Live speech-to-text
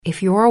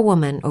If you're a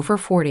woman over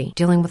 40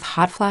 dealing with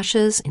hot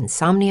flashes,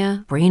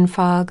 insomnia, brain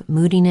fog,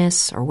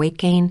 moodiness, or weight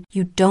gain,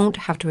 you don't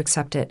have to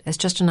accept it as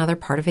just another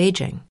part of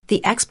aging.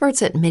 The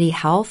experts at MIDI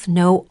Health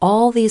know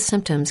all these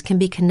symptoms can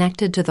be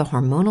connected to the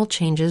hormonal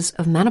changes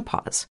of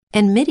menopause.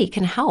 And MIDI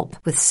can help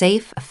with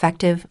safe,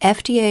 effective,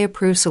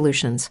 FDA-approved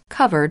solutions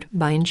covered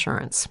by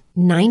insurance.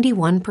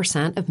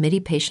 91% of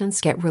MIDI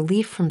patients get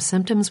relief from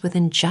symptoms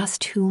within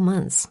just 2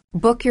 months.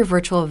 Book your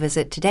virtual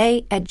visit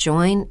today at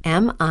joinmidi.com.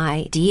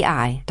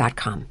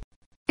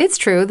 It's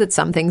true that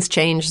some things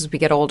change as we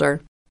get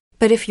older.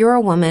 But if you're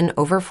a woman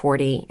over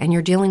 40 and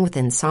you're dealing with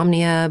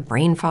insomnia,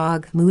 brain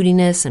fog,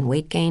 moodiness, and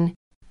weight gain,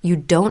 you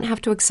don't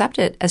have to accept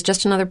it as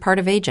just another part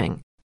of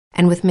aging.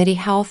 And with MIDI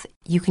Health,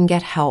 you can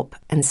get help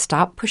and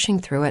stop pushing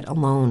through it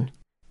alone.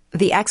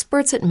 The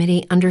experts at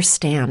MIDI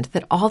understand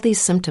that all these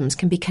symptoms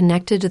can be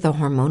connected to the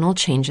hormonal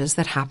changes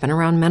that happen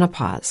around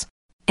menopause,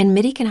 and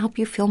MIDI can help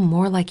you feel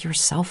more like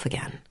yourself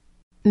again.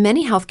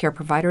 Many healthcare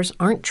providers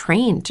aren't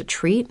trained to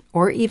treat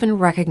or even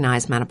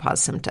recognize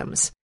menopause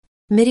symptoms.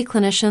 MIDI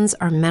clinicians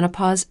are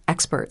menopause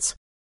experts.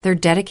 They're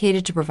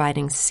dedicated to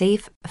providing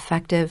safe,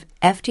 effective,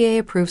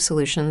 FDA-approved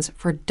solutions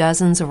for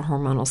dozens of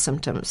hormonal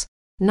symptoms,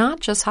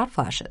 not just hot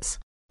flashes.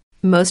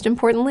 Most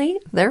importantly,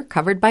 they're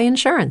covered by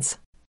insurance.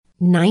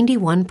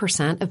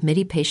 91% of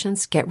MIDI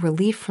patients get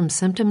relief from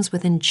symptoms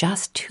within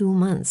just 2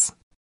 months.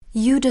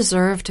 You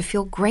deserve to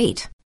feel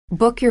great.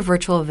 Book your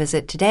virtual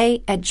visit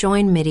today at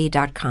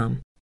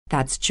joinmidi.com.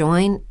 That's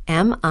joinmidi.com.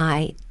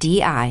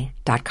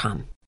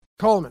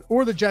 Coleman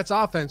or the Jets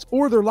offense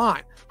or their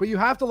line, but you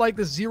have to like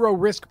the zero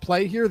risk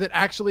play here that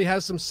actually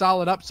has some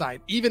solid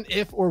upside, even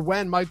if or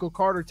when Michael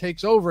Carter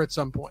takes over at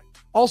some point.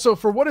 Also,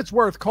 for what it's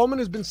worth, Coleman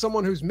has been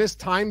someone who's missed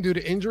time due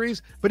to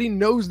injuries, but he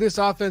knows this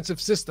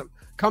offensive system,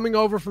 coming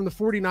over from the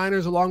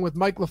 49ers along with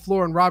Mike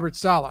LaFleur and Robert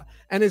Saleh,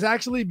 and has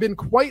actually been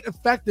quite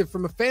effective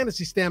from a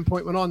fantasy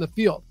standpoint when on the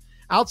field.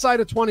 Outside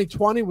of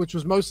 2020, which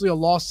was mostly a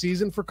lost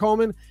season for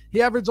Coleman,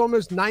 he averaged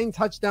almost 9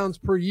 touchdowns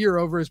per year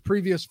over his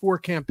previous 4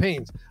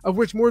 campaigns, of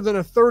which more than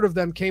a third of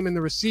them came in the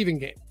receiving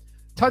game.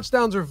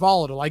 Touchdowns are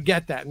volatile, I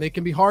get that, and they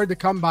can be hard to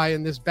come by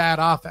in this bad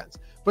offense.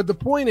 But the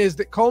point is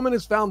that Coleman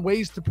has found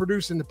ways to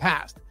produce in the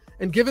past.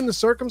 And given the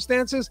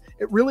circumstances,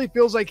 it really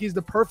feels like he's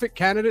the perfect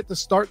candidate to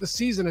start the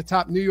season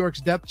atop New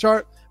York's depth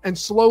chart and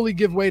slowly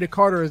give way to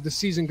Carter as the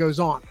season goes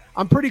on.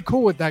 I'm pretty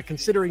cool with that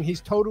considering he's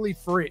totally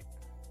free.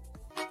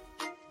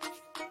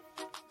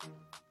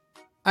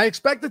 I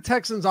expect the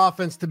Texans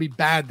offense to be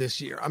bad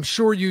this year. I'm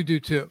sure you do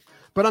too.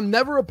 But I'm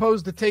never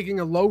opposed to taking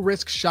a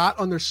low-risk shot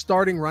on their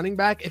starting running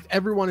back if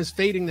everyone is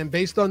fading them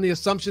based on the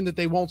assumption that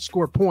they won't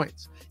score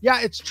points. Yeah,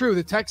 it's true.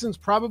 The Texans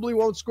probably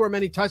won't score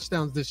many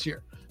touchdowns this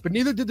year, but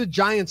neither did the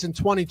Giants in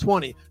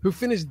 2020, who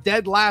finished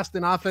dead last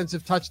in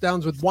offensive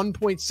touchdowns with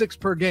 1.6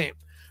 per game.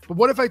 But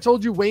what if I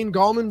told you Wayne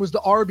Gallman was the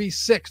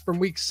RB6 from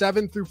week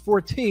 7 through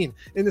 14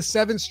 in the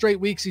 7 straight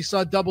weeks he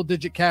saw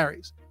double-digit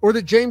carries? Or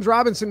that James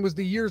Robinson was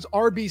the year's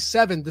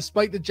RB7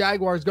 despite the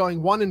Jaguars going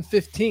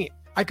 1-15?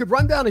 I could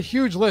run down a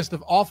huge list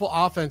of awful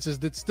offenses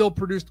that still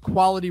produced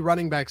quality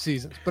running back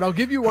seasons, but I'll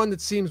give you one that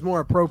seems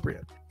more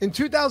appropriate. In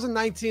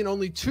 2019,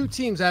 only 2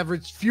 teams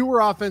averaged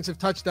fewer offensive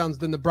touchdowns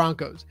than the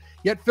Broncos,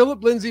 yet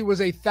Phillip Lindsay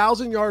was a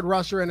 1,000-yard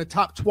rusher and a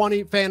top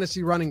 20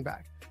 fantasy running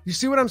back. You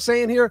see what I'm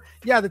saying here?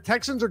 Yeah, the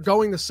Texans are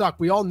going to suck.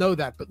 We all know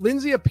that, but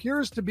Lindsay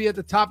appears to be at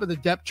the top of the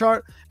depth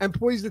chart and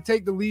poised to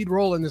take the lead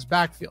role in this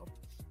backfield.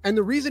 And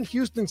the reason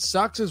Houston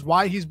sucks is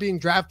why he's being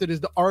drafted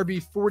as the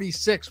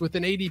RB46 with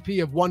an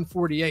ADP of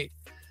 148.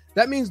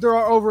 That means there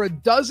are over a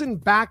dozen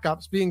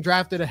backups being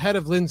drafted ahead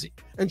of Lindsay.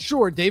 And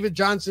sure, David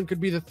Johnson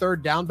could be the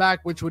third down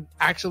back, which would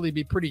actually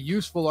be pretty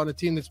useful on a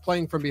team that's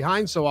playing from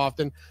behind so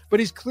often, but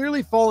he's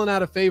clearly fallen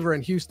out of favor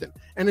in Houston.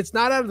 And it's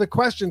not out of the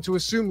question to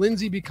assume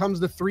Lindsay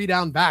becomes the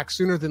 3-down back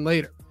sooner than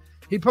later.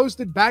 He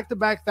posted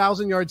back-to-back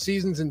 1,000-yard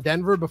seasons in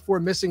Denver before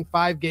missing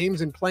 5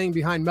 games and playing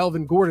behind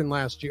Melvin Gordon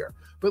last year.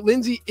 But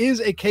Lindsay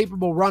is a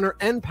capable runner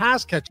and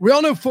pass catcher. We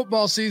all know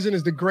football season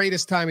is the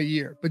greatest time of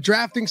year, but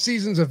drafting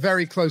season's a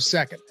very close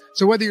second.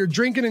 So whether you're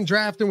drinking and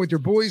drafting with your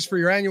boys for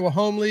your annual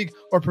home league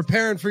or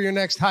preparing for your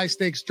next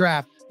high-stakes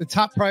draft, the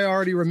top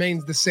priority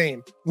remains the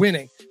same: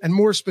 winning, and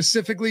more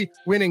specifically,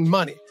 winning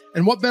money.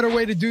 And what better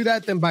way to do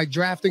that than by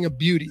drafting a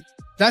beauty?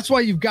 That's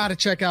why you've got to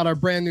check out our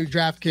brand new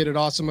draft kit at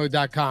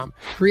awesemo.com,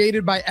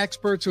 created by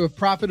experts who have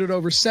profited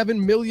over $7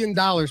 million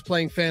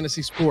playing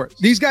fantasy sports.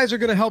 These guys are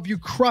going to help you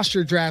crush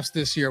your drafts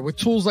this year with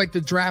tools like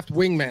the Draft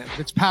Wingman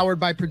that's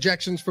powered by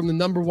projections from the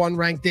 #1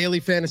 ranked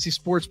daily fantasy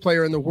sports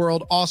player in the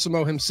world,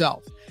 Awesemo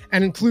himself,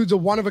 and includes a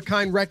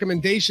one-of-a-kind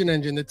recommendation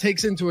engine that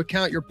takes into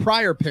account your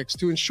prior picks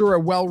to ensure a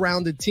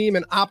well-rounded team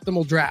and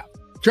optimal draft.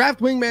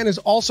 Draft Wingman is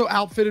also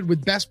outfitted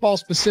with best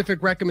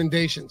ball-specific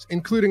recommendations,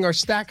 including our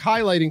stack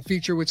highlighting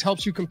feature, which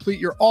helps you complete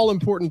your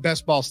all-important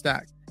best ball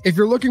stack. If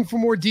you're looking for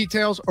more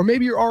details, or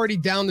maybe you're already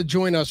down to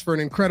join us for an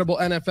incredible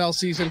NFL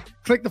season,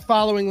 click the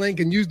following link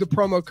and use the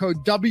promo code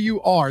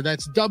WR,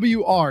 that's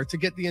WR, to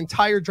get the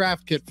entire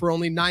draft kit for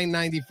only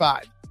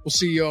 $9.95. We'll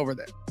see you over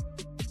there.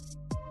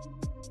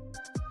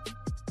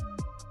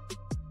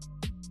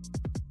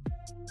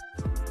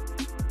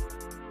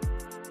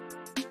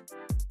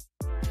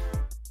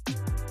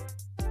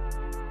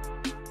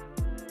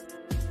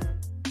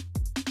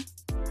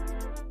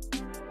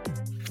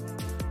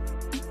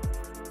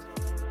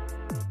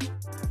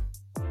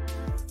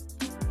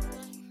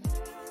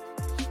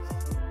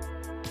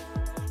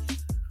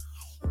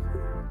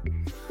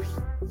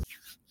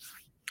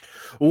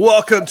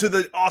 Welcome to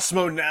the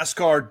Osmo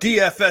NASCAR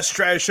DFS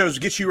strategy shows to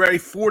get you ready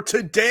for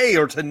today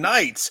or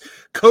tonight's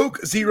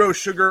Coke Zero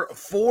Sugar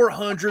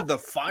 400, the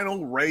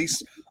final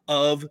race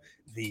of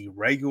the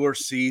regular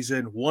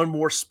season. One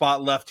more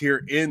spot left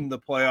here in the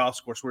playoffs.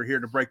 Of course, we're here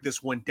to break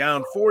this one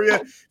down for you.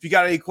 If you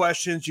got any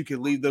questions, you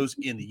can leave those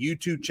in the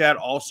YouTube chat,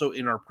 also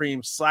in our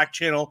premium Slack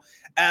channel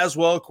as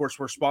well. Of course,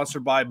 we're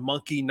sponsored by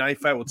Monkey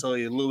Knife Fight. We'll tell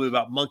you a little bit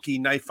about Monkey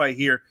Knife Fight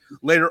here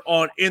later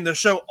on in the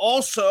show.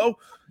 Also,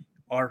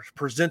 our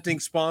presenting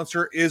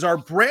sponsor is our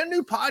brand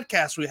new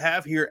podcast we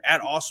have here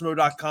at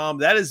Awesemo.com.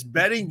 That is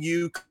Betting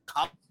You.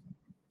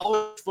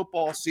 College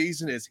football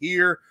season is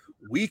here.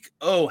 Week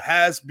 0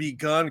 has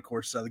begun. Of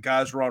course, the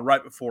guys were on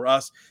right before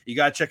us. You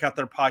got to check out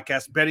their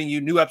podcast, Betting You.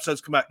 New episodes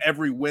come out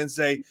every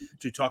Wednesday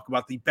to talk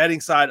about the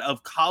betting side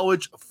of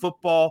college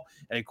football.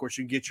 And, of course,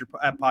 you can get your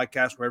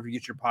podcast wherever you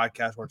get your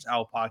podcast, whether it's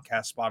Apple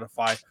Podcasts,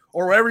 Spotify,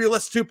 or wherever you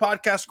listen to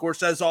podcasts. Of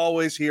course, as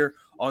always, here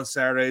on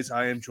Saturdays,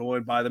 I am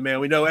joined by the man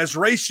we know as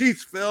Race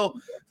Sheets, Phil.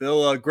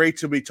 Phil, great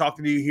to be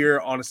talking to you here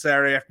on a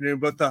Saturday afternoon,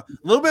 but a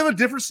little bit of a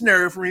different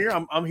scenario from here.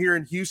 I'm here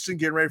in Houston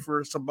getting ready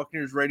for some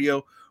Buccaneers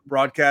radio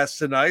broadcast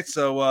tonight.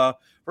 So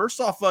first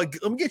off, let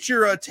me get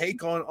your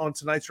take on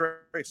tonight's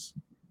race.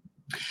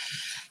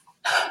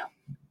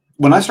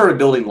 When I started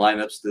building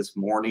lineups this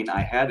morning,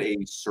 I had a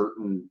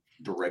certain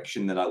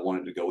direction that I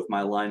wanted to go with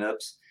my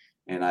lineups,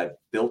 and I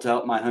built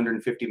out my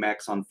 150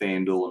 max on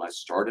FanDuel, and I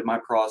started my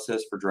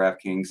process for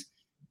DraftKings.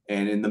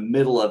 And in the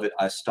middle of it,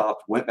 I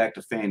stopped, went back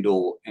to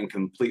FanDuel, and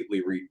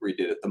completely redid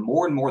it. The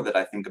more and more that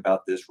I think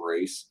about this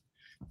race,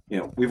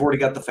 we've already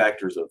got the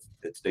factors of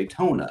it's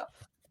Daytona.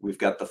 We've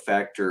got the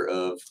factor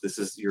of this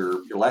is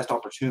your last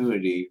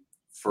opportunity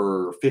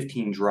for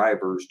 15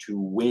 drivers to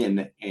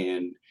win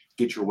and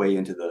get your way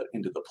into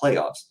the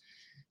playoffs.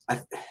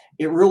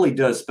 It really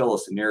does spell a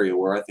scenario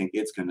where I think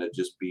it's going to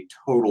just be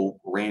total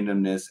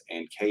randomness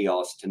and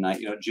chaos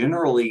tonight.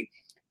 Generally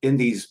in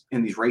these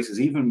races,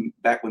 even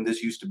back when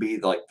this used to be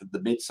like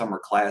the Midsummer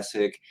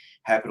Classic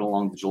happened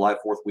along the July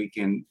 4th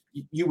weekend,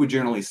 you would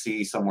generally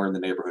see somewhere in the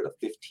neighborhood of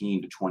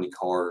 15 to 20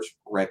 cars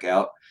wreck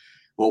out.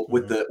 Well,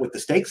 with the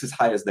stakes as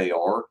high as they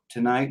are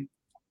tonight,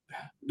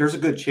 there's a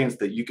good chance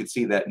that you could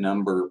see that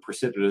number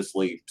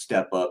precipitously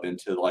step up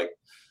into like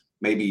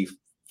maybe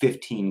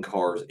 15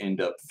 cars end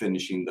up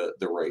finishing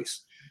the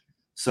race.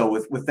 So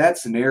with that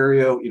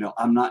scenario,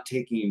 I'm not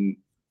taking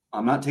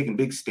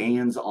big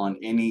stands on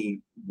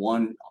any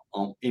one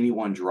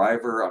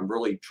driver. I'm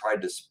really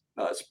trying to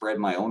spread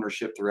my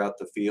ownership throughout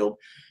the field.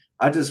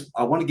 I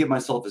want to give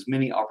myself as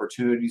many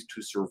opportunities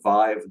to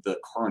survive the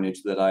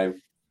carnage that I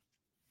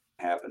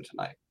happen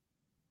tonight.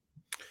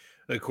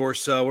 Of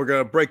course, we're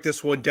going to break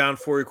this one down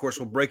for you. Of course,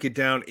 we'll break it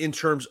down in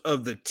terms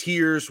of the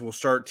tiers. We'll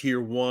start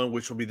tier 1,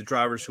 which will be the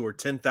drivers who are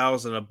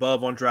 10,000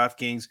 above on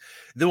DraftKings.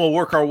 Then we'll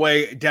work our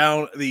way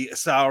down the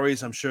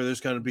salaries. I'm sure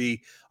there's going to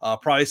be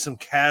probably some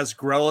Kaz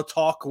Grella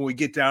talk when we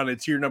get down to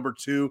tier number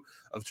 2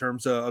 of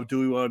terms of do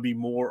we want to be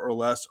more or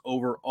less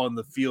over on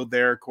the field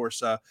there. Of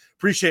course,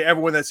 appreciate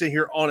everyone that's in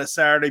here on a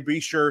Saturday. Be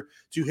sure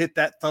to hit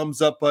that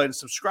thumbs up button.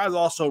 Subscribe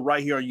also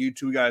right here on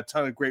YouTube. We got a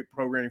ton of great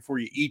programming for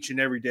you each and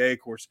every day. Of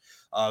course,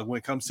 when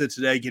it comes to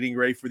today, getting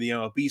ready for the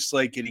MLB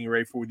slate, getting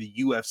ready for the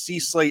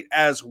UFC slate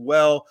as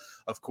well.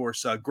 Of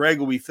course, Greg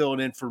will be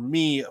filling in for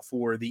me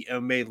for the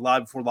MMA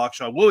Live Before Lock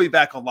show. We'll be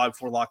back on Live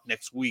Before Lock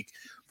next week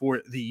for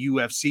the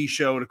UFC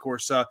show. And of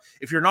course,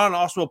 if you're not an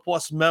Awesemo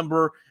Plus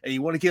member and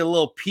you want to get a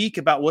little peek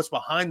about what's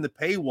behind the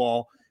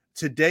paywall,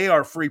 today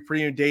our free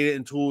premium data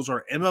and tools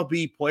are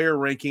MLB player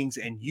rankings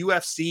and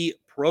UFC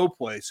Pro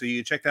Play. So you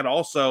can check that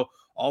also,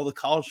 all the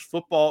college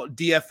football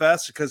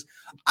DFS, because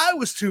I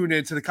was tuned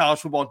into the college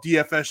football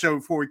DFS show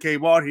before we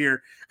came on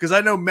here, because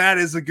I know Matt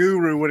is a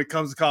guru when it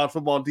comes to college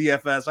football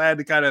DFS. I had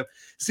to kind of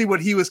see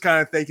what he was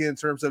kind of thinking in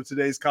terms of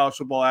today's college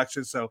football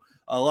action. So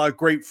a lot of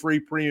great free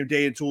premium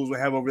data and tools we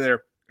have over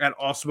there at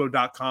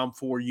Awesemo.com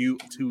for you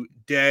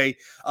today.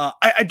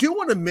 I do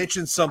want to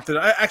mention something.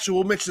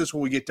 We'll mention this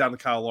when we get down to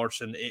Kyle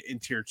Larson in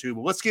tier 2,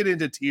 but let's get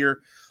into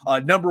tier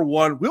number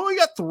 1. We only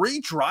got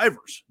 3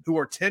 drivers who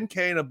are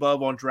 10K and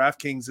above on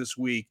DraftKings this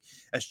week,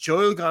 as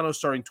Joey Logano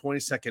starting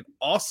 22nd,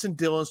 Austin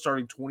Dillon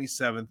starting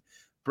 27th,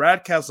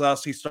 Brad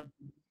Keselowski starting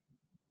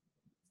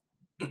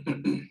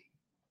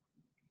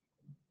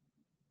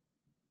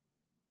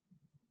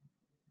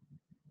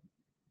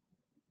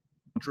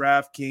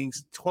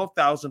DraftKings,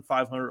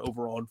 12,500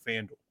 over on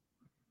FanDuel.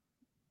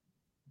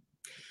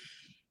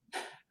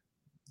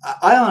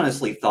 I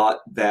honestly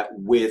thought that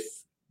with,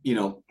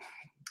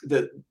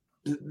 the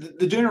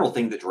general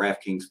thing that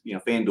DraftKings,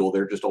 FanDuel,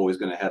 they're just always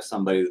going to have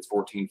somebody that's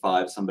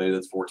 14.5, somebody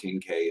that's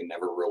 14K, and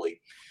never really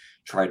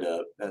try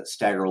to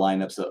stagger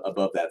lineups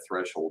above that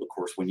threshold. Of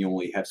course, when you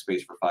only have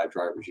space for 5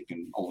 drivers, you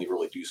can only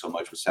really do so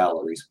much with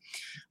salaries.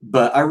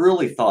 But I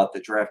really thought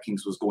that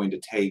DraftKings was going to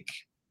take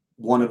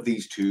one of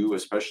these 2,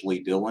 especially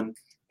Dillon,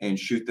 and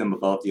shoot them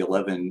above the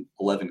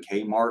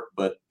 11K mark,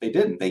 but they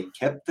didn't. They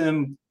kept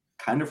them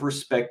kind of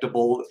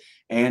respectable.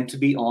 And to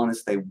be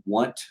honest, they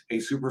want a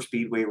super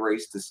speedway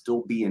race to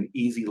still be an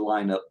easy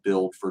lineup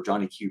build for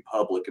Johnny Q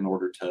Public in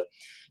order to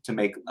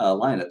make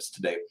lineups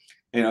today.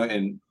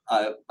 And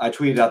I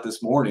tweeted out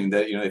this morning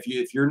that,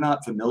 if you're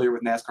not familiar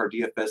with NASCAR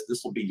DFS,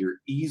 this will be your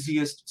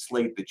easiest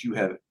slate that you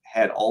have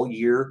had all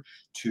year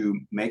to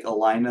make a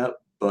lineup.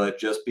 But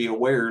just be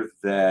aware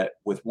that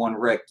with one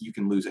wreck, you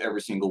can lose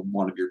every single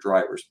one of your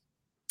drivers.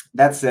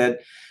 That said,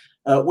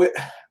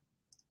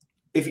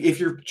 if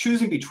you're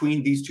choosing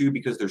between these two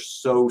because they're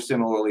so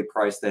similarly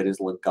priced, that is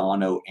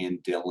Logano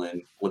and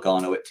Dillon.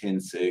 Logano at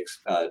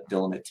 10.6,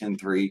 Dillon at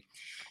 10.3.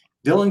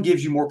 Dillon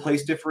gives you more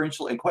place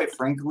differential, and quite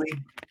frankly,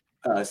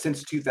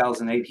 since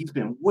 2008, he's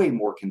been way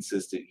more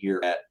consistent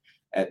here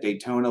at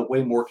Daytona,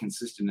 way more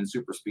consistent in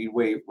super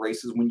speedway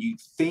races. When you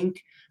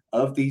think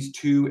of these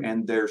two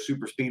and their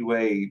super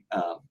speedway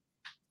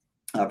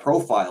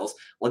profiles,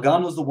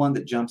 Logano's the one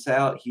that jumps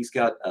out. He's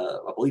got,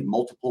 I believe,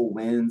 multiple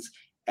wins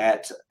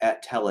at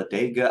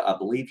Talladega. I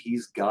believe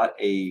he's got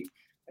a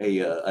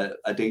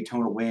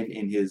Daytona win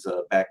in his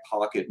back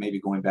pocket,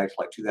 maybe going back to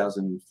like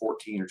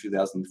 2014 or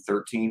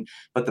 2013.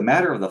 But the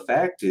matter of the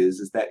fact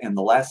is that in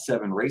the last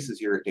 7 races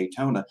here at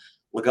Daytona,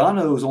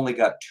 Logano's only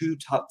got 2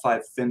 top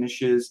 5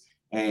 finishes.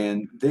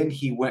 And then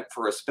he went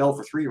for a spell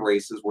for 3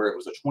 races where it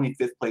was a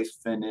 25th place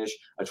finish,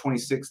 a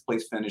 26th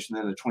place finish, and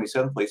then a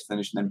 27th place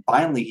finish. And then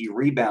finally he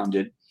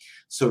rebounded,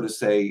 so to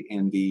say,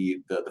 in the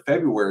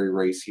February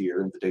race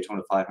here in the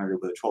Daytona 500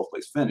 with a 12th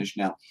place finish.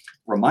 Now,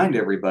 remind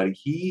everybody,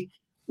 he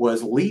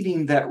was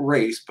leading that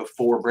race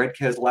before Brad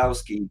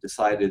Keselowski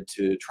decided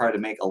to try to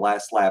make a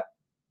last lap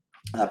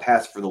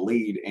pass for the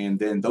lead. And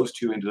then those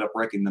two ended up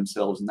wrecking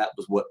themselves, and that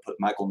was what put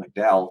Michael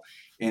McDowell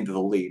into the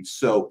lead.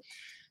 So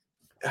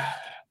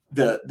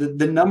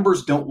the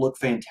numbers don't look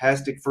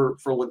fantastic for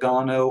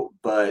Logano,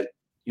 but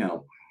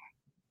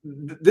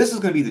this is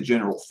going to be the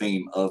general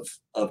theme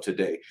of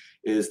today,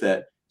 is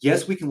that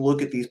yes, we can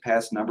look at these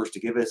past numbers to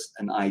give us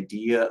an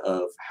idea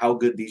of how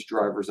good these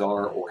drivers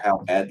are or how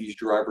bad these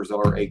drivers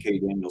are, aka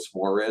Daniel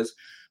Suarez.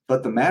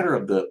 But the matter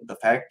of the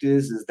fact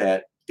is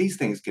that these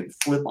things can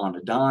flip on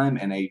a dime,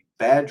 and a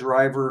bad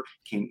driver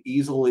can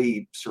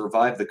easily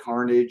survive the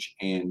carnage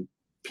and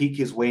peek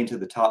his way into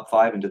the top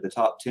 5, into the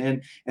top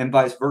 10, and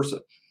vice versa.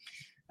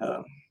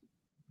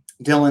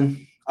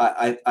 Dillon,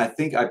 I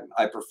think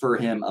I prefer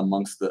him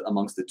amongst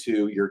the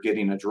two. You're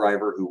getting a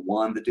driver who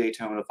won the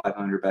Daytona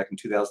 500 back in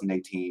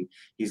 2018.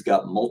 He's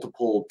got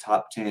multiple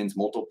top 10s,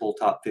 multiple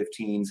top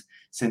 15s.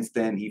 Since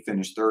then, he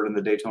finished 3rd in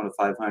the Daytona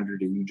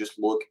 500. And you just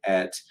look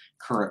at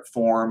current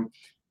form,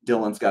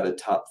 Dillon's got a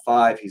top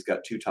 5. He's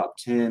got 2 top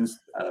 10s.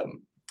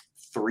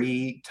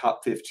 3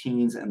 top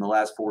 15s in the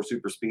last 4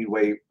 super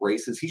speedway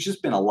races. He's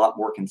just been a lot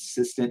more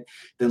consistent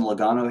than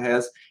Logano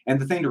has. And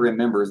the thing to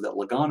remember is that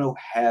Logano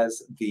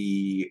has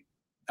the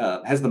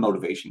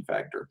motivation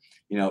factor.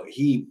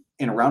 He,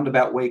 in a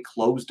roundabout way,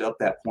 closed up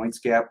that points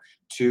gap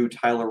to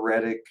Tyler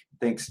Reddick,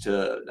 thanks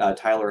to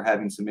Tyler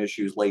having some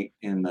issues late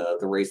in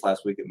the race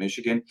last week at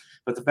Michigan.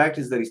 But the fact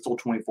is that he's still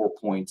 24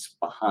 points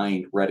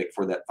behind Reddick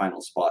for that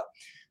final spot.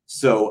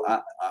 So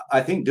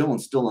I think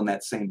Dillon's still in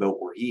that same boat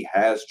where he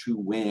has to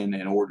win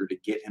in order to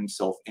get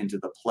himself into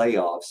the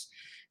playoffs.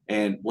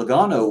 And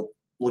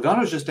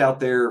Logano's just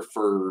out there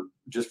for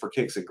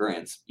kicks and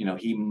grins.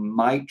 He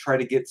might try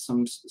to get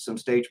some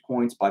stage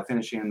points by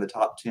finishing in the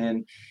top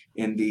 10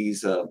 in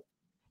these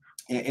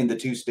in the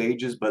 2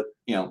 stages, but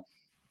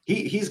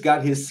he's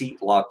got his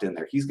seat locked in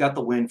there. He's got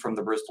the win from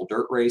the Bristol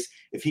Dirt Race.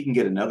 If he can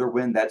get another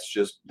win, that's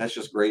just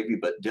gravy.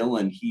 But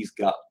Dillon, he's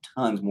got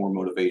tons more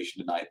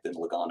motivation tonight than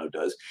Logano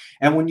does.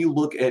 And when you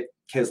look at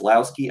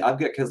Keselowski, I've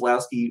got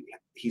Keselowski.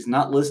 He's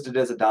not listed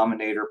as a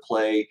dominator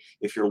play.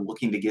 If you're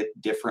looking to get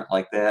different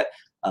like that,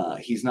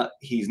 he's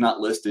not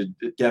listed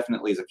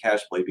definitely as a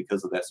cash play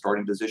because of that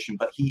starting position.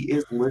 But he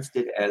is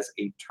listed as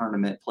a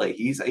tournament play.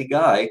 He's a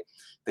guy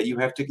that you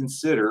have to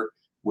consider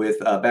with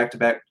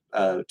back-to-back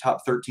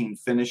top 13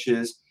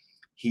 finishes.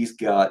 He's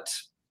got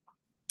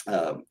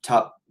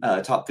top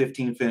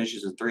 15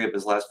 finishes in 3 of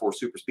his last 4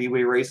 super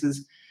speedway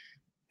races.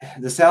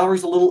 The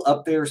salary's a little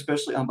up there,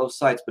 especially on both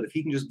sides, but if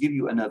he can just give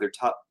you another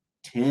top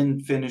 10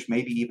 finish,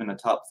 maybe even a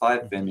top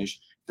 5 finish,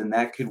 then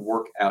that could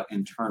work out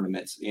in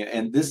tournaments.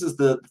 And this is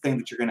the thing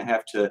that you're going to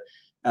have to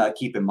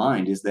keep in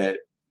mind, is that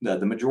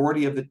the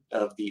majority of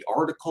the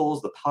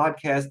articles, the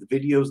podcasts, the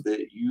videos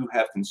that you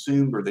have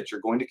consumed or that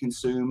you're going to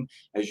consume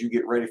as you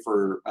get ready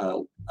for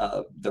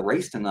the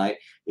race tonight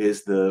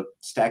is the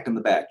stack in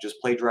the back,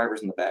 just play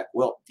drivers in the back.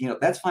 Well,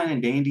 that's fine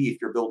and dandy if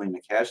you're building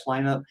a cash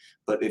lineup,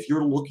 but if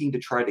you're looking to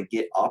try to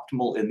get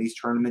optimal in these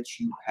tournaments,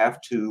 you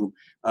have to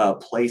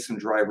play some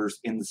drivers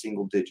in the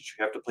single digits.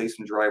 You have to play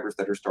some drivers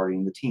that are starting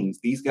in the teens.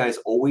 These guys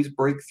always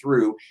break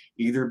through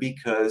either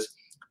because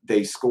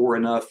they score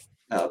enough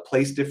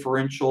place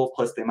differential,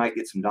 plus they might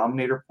get some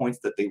dominator points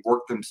that they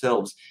work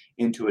themselves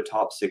into a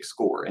top 6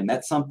 score. And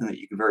that's something that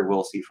you can very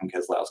well see from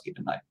Keselowski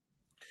tonight.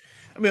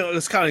 I mean,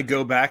 let's kind of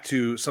go back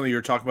to something you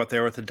were talking about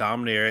there with the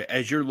Dominator.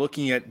 As you're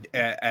looking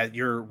at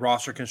your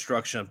roster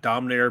construction of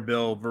Dominator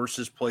build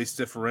versus place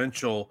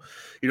differential,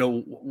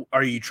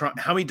 are you trying?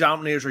 How many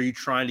Dominators are you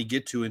trying to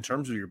get to in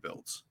terms of your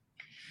builds?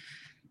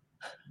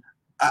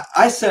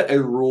 I set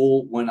a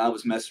rule when I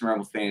was messing around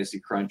with Fantasy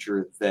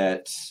Cruncher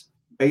that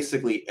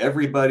basically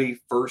everybody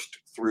 1st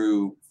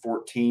through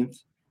 14th,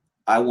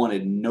 I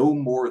wanted no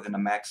more than a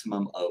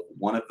maximum of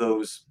one of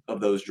those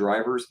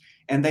drivers,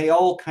 and they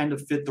all kind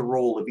of fit the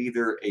role of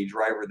either a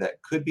driver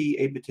that could be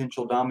a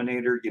potential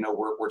dominator.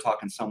 We're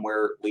talking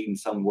leading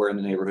somewhere in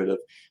the neighborhood of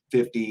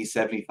 50,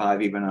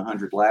 75, even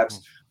 100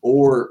 laps,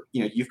 or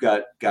you've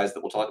got guys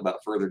that we'll talk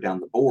about further down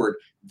the board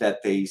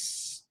that they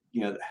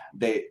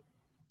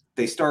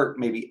start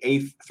maybe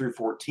 8th through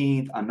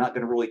 14th. I'm not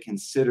going to really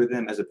consider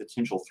them as a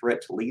potential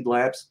threat to lead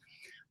laps,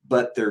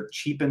 but they're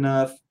cheap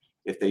enough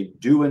if they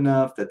do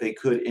enough that they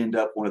could end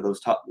up one of those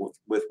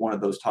with one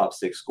of those top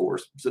 6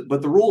 scores.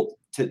 But the rule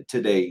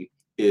today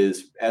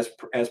is as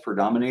per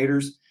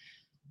Dominators,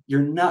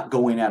 you're not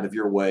going out of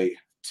your way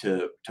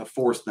to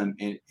force them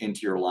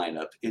into your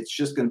lineup. It's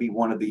just going to be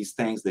one of these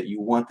things that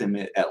you want them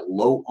at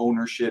low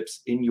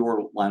ownerships in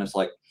your lineups,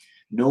 like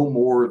no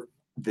more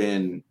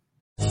than.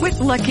 With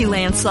Lucky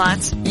Land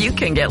Slots, you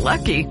can get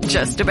lucky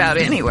just about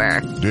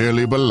anywhere.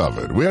 Dearly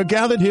beloved, we are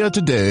gathered here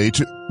today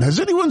to. Has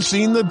anyone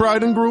seen the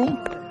bride and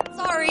groom?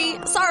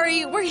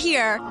 Sorry, we're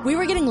here. We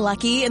were getting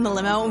lucky in the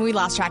limo and we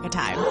lost track of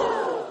time.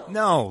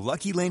 No,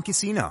 Lucky Land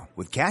Casino,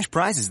 with cash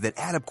prizes that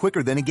add up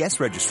quicker than a guest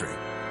registry.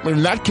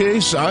 In that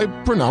case, I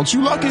pronounce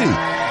you lucky.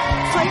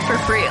 Play for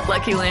free at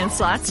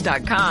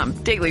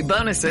LuckyLandSlots.com. Daily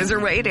bonuses are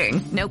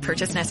waiting. No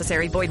purchase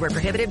necessary. Void where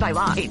prohibited by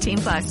law.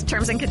 18+.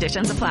 Terms and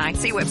conditions apply.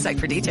 See website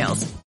for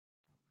details.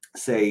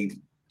 Say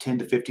 10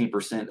 to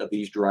 15% of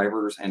these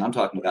drivers, and I'm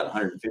talking about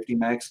 150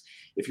 max.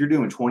 If you're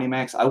doing 20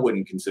 max, I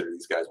wouldn't consider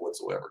these guys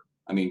whatsoever.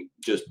 I mean,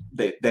 just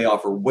they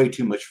offer way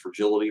too much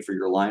fragility for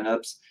your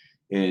lineups.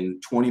 In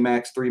 20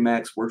 max, 3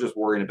 max, we're just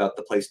worrying about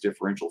the place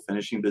differential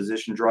finishing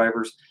position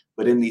drivers.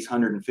 But in these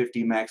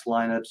 150 max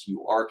lineups,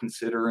 you are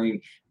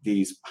considering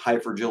these high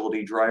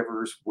fragility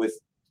drivers with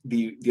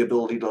the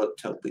ability to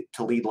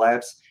lead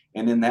laps.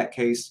 And in that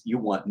case, you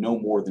want no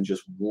more than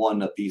just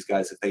one of these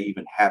guys if they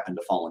even happen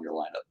to fall in your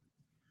lineup.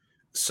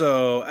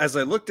 So as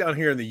I look down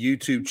here in the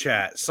YouTube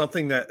chat,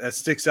 something that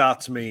sticks out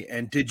to me,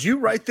 and did you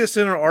write this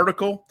in an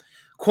article?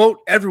 Quote,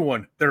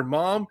 everyone, their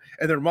mom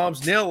and their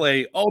mom's nail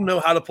lady all know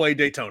how to play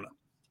Daytona.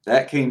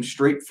 That came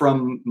straight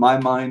from my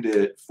mind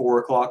at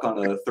 4:00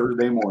 on a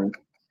Thursday morning.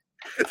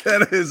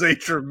 That is a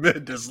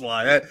tremendous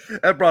lie.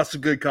 That brought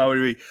some good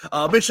comedy.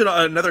 Mention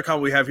another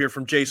comment we have here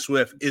from Jay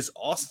Swift. Is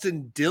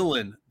Austin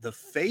Dillon the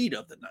fade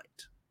of the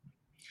night?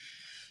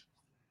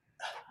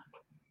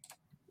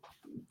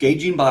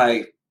 Gauging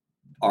by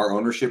our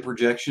ownership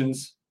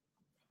projections,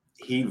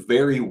 he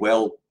very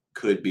well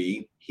could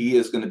be. He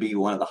is going to be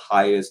one of the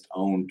highest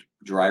owned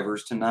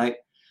drivers tonight.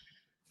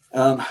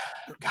 Like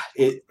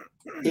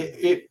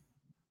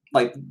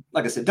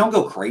I said, don't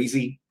go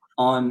crazy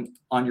on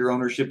your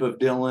ownership of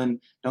Dillon.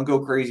 Don't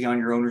go crazy on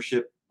your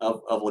ownership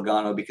of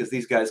Logano, because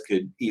these guys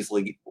could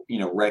easily,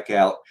 wreck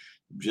out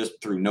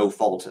just through no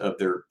fault of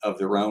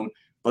their own.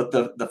 But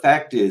the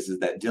fact is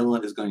that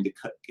Dillon is going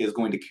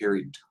to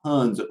carry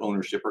tons of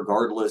ownership,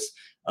 regardless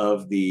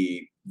of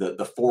the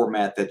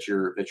format that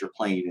you're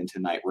playing in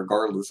tonight,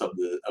 regardless of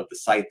the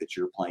site that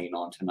you're playing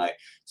on tonight.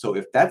 So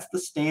if that's the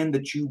stand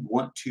that you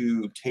want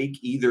to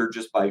take, either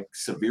just by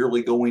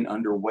severely going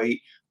underweight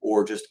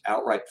or just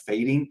outright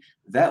fading,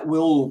 that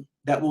will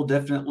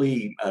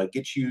definitely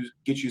get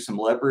you some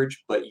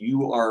leverage. But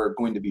you are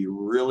going to be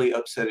really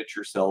upset at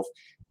yourself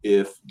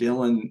if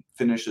Dillon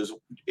finishes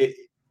it.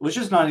 Let's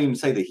just not even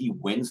say that he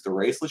wins the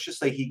race. Let's just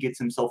say he gets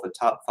himself a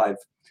top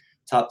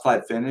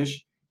five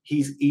finish.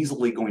 He's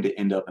easily going to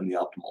end up in the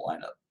optimal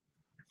lineup.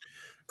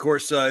 Of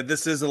course,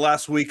 this is the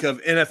last week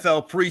of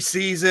NFL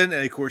preseason,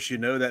 and of course,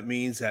 that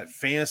means that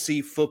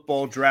fantasy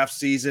football draft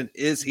season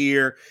is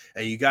here,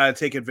 and you got to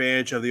take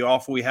advantage of the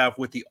offer we have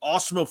with the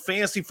Awesemo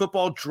Fantasy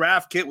Football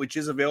Draft Kit, which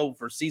is available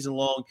for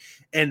season-long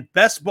and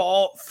best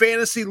ball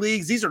fantasy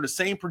leagues. These are the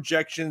same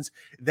projections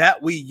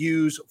that we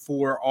use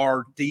for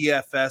our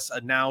DFS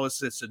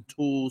analysis and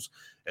tools.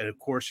 And, of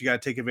course, you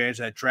got to take advantage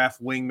of that Draft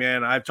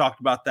Wingman. I've talked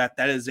about that.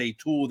 That is a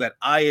tool that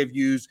I have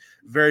used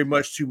very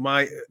much to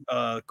my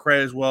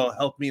credit as well. It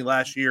helped me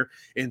last year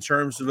in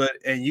terms of it.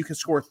 And you can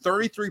score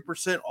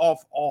 33%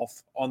 off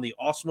on the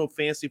Awesemo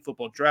Fantasy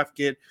Football Draft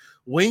Kit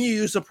when you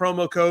use the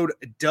promo code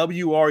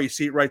WR. You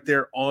see it right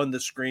there on the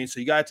screen. So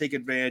you got to take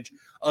advantage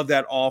of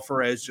that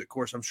offer. As, of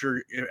course, I'm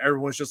sure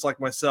everyone's just like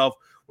myself.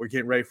 We're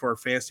getting ready for our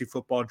fantasy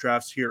football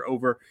drafts here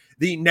over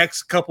the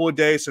next couple of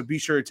days, so be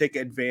sure to take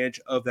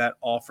advantage of that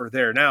offer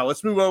there. Now,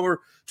 let's move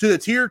over to the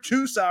Tier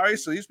 2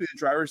 salaries. So these will be the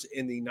drivers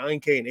in the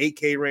 9K and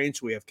 8K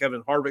range. We have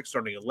Kevin Harvick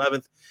starting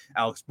 11th,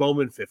 Alex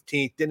Bowman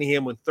 15th, Denny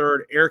Hamlin 3rd,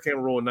 Eric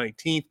Almirola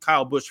 19th,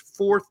 Kyle Busch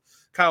 4th,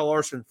 Kyle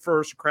Larson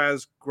 1st,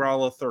 Kraz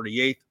Grala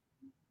 38th,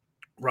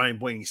 Ryan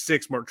Blaney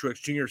 6th, Mark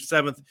Truex Jr.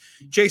 7th,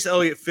 Chase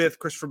Elliott 5th,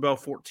 Christopher Bell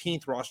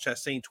 14th, Ross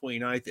Chastain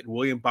 29th, and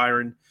William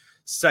Byron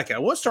 2nd. I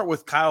want to start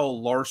with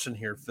Kyle Larson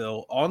here,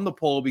 Phil, on the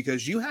pole,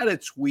 because you had a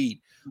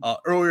tweet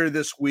earlier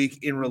this week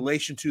in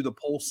relation to the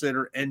pole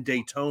sitter and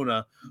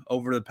Daytona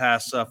over the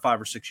past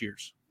 5 or 6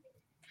 years.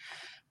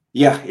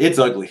 Yeah, it's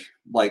ugly.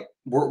 Like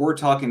we're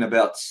talking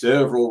about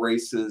several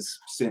races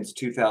since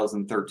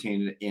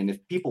 2013. And if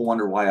people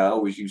wonder why I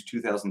always use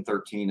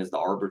 2013 as the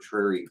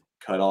arbitrary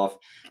cutoff,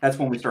 that's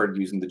when we started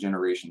using the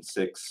Generation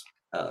 6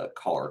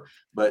 car.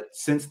 But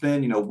since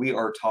then, we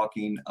are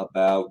talking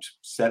about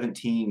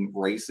 17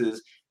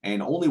 races,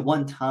 and only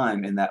one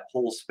time in that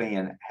whole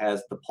span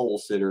has the pole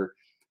sitter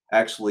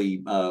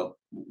actually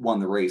won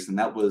the race. And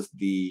that was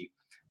the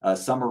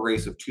summer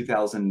race of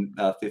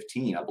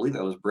 2015. I believe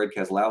that was Brad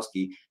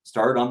Keselowski.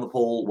 Started on the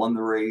pole, won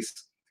the race,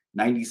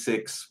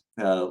 96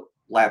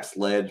 laps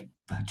led,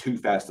 2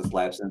 fastest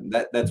laps. And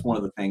that's one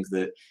of the things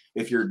that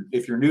if you're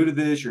new to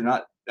this, you're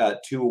not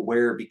too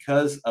aware,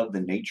 because of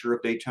the nature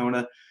of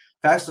Daytona.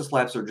 Fastest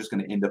laps are just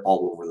going to end up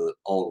all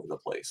over the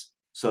place.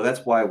 So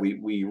that's why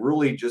we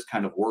really just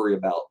kind of worry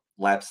about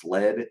laps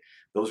led.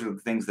 Those are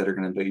the things that are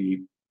going to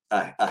be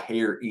a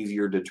hair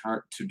easier to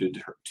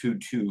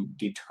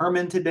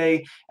determine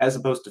today, as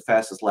opposed to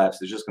fastest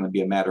laps. It's just going to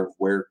be a matter of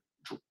where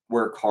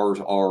cars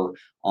are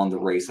on the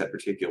race at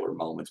particular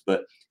moments.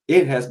 But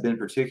it has been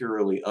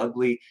particularly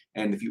ugly,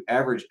 and if you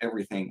average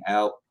everything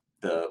out,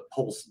 the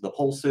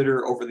pole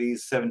sitter over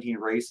these 17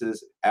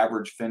 races,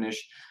 average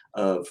finish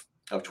of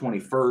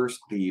 21st.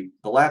 The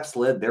laps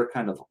led, they're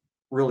kind of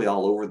really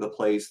all over the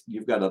place.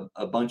 You've got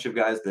a bunch of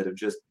guys that have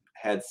just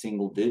had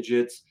single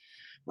digits.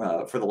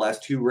 For the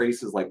last 2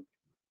 races, like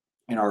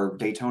in our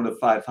Daytona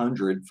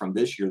 500 from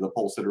this year, the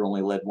pole sitter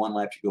only led 1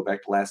 lap. You go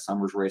back to last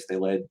summer's race, they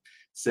led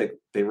 6.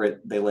 They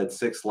led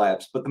 6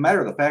 laps. But the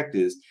matter of the fact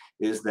is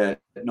that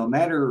no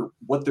matter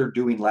what they're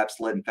doing, laps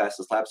led and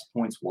fastest laps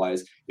points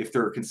wise, if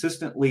they're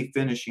consistently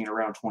finishing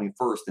around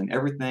 21st, then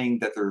everything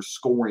that they're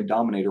scoring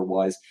dominator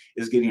wise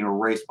is getting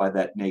erased by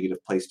that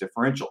negative place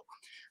differential.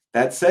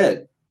 That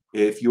said,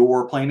 if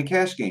you're playing a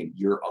cash game,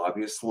 you're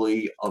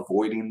obviously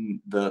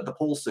avoiding the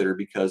pole sitter,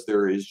 because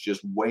there is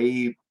just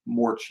way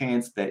more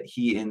chance that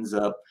he ends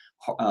up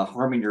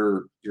harming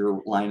your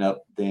lineup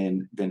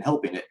than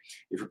helping it.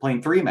 If you're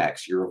playing 3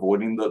 max, you're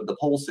avoiding the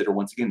pole sitter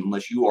once again,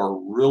 unless you are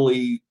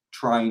really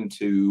trying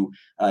to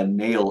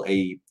nail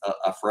a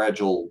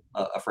fragile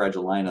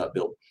lineup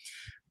build.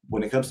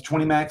 When it comes to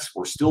 20 max,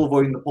 we're still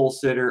avoiding the pole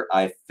sitter.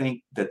 I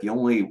think that the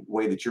only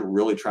way that you're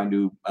really trying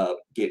to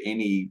get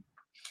any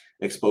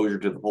exposure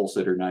to the pole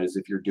sitter night is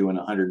if you're doing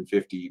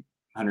 150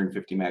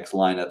 max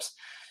lineups.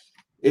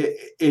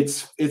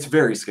 It's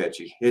very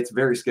sketchy. It's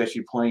very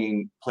sketchy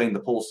playing the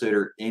pole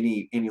sitter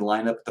any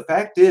lineup. The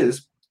fact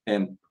is,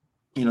 and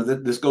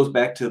this goes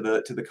back to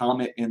the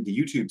comment in the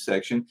YouTube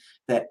section,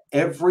 that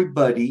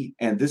everybody,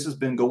 and this has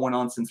been going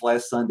on since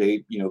last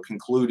Sunday,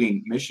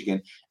 concluding Michigan,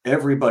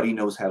 everybody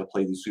knows how to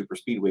play these super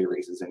speedway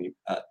races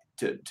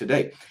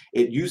today.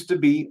 It used to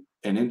be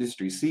an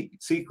industry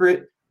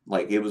secret.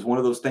 Like, it was one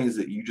of those things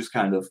that you just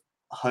kind of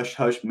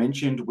hush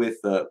mentioned with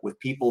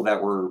people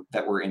that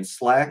were in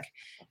Slack,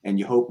 and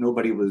you hope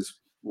nobody was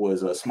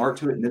smart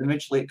to it, and then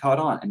eventually it caught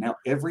on, and now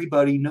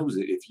everybody knows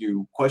it. If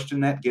you question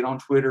that, get on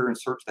Twitter and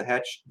search the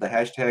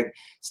hashtag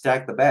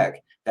Stack the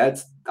Back.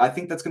 I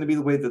think that's going to be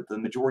the way that the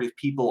majority of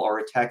people are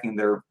attacking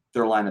their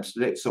lineups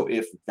today. So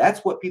if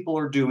that's what people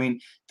are doing,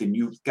 then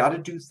you've got to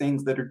do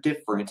things that are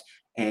different,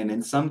 and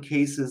in some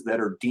cases that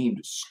are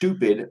deemed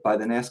stupid by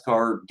the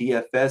NASCAR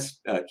DFS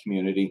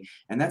community,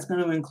 and that's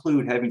going to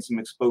include having some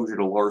exposure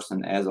to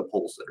Larson as a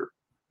pole sitter.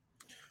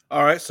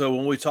 All right, so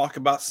when we talk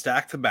about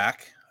Stack the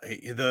Back,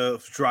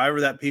 the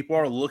driver that people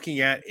are looking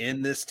at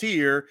in this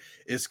tier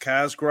is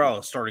Kaz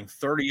Grala, starting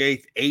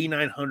 38th,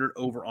 8,900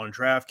 over on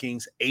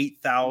DraftKings,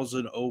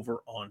 8,000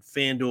 over on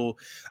FanDuel.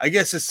 I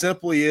guess it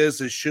simply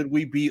is should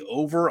we be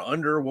over or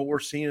under what we're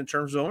seeing in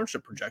terms of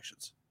ownership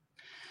projections?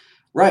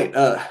 Right.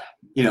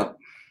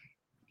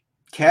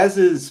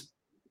 Kaz's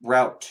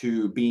route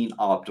to being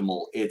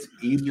optimal, it's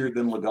easier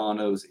than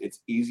Logano's, it's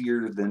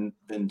easier than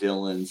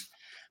Dillon's.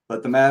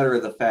 But the matter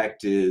of the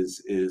fact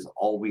is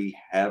all we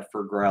have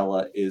for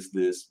Grala is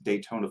this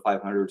Daytona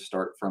 500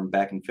 start from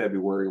back in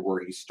February,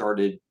 where he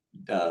started,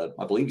 I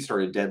believe he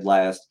started dead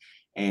last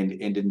and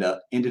ended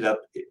up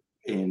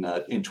in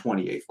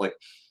 28th. Like,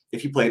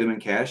 if you played him in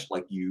cash,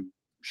 like you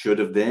should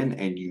have then,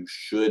 and you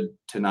should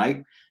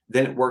tonight,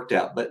 then it worked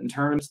out. But in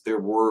terms, there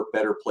were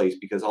better plays,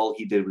 because all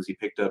he did was he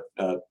picked up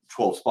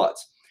 12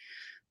 spots.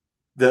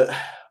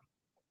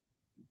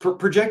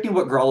 Projecting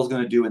what Grala is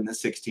going to do in the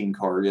 16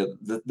 car,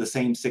 the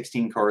same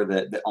 16 car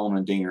that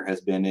Allmendinger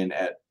has been in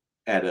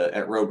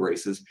at road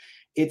races,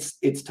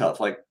 it's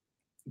tough. Like,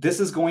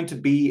 this is going to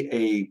be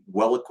a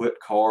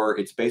well-equipped car.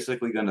 It's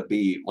basically going to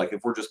be like,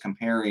 if we're just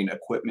comparing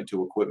equipment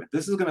to equipment,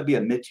 this is going to be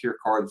a mid-tier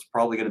car that's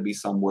probably going to be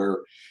somewhere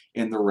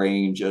in the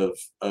range of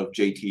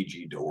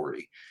JTG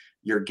Doherty.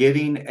 You're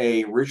getting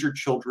a Richard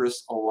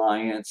Childress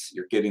Alliance.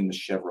 You're getting the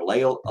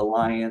Chevrolet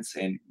Alliance.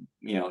 And,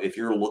 you know, if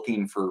you're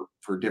looking for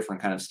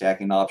different kind of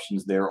stacking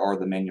options, there are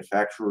the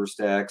manufacturer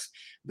stacks.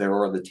 There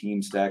are the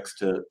team stacks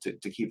to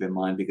keep in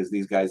mind, because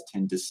these guys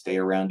tend to stay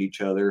around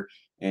each other.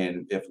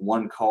 And if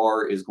one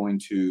car is going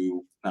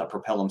to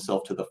propel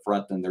himself to the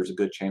front, then there's a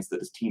good chance that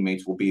his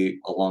teammates will be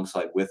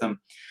alongside with him.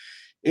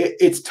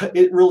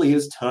 It really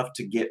is tough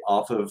to get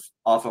off of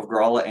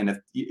Gralla. And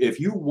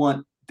if you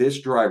want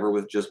this driver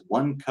with just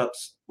one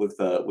cups with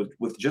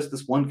just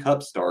this one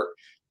cup start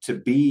to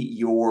be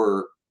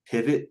your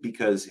pivot,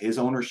 because his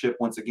ownership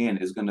once again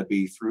is going to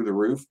be through the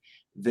roof,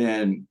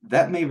 then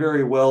that may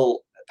very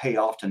well pay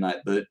off tonight.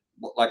 But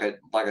like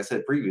I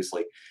said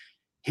previously,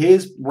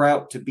 his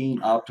route to being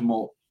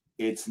optimal,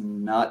 it's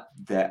not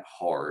that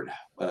hard.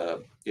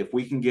 If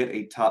we can get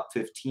a top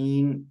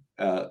 15,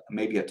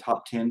 maybe a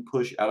top 10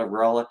 push out of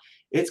Gralla,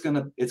 it's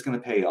gonna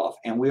pay off.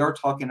 And we are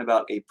talking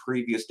about a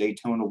previous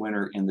Daytona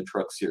winner in the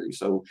Truck Series,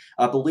 so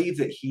I believe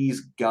that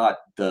he's got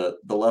the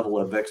level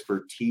of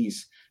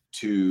expertise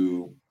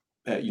to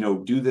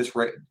do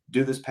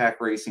this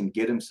pack racing,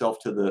 get himself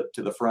to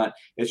the front.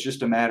 It's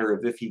just a matter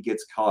of if he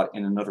gets caught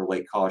in another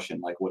late caution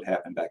like what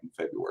happened back in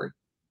February.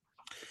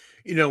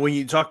 You know, when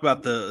you talk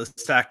about the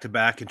stack to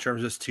back in terms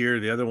of this tier,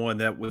 the other one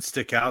that would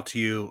stick out to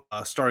you,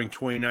 starting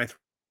 29th,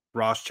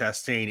 Ross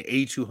Chastain,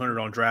 8,200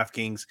 on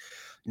DraftKings,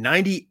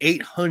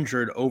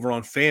 9,800 over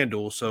on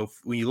FanDuel. So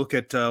when you look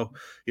at,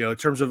 in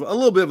terms of a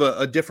little bit of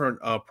a different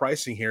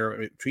pricing here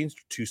between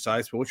two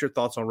sides, but what's your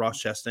thoughts on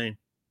Ross Chastain?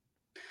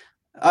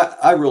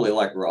 I really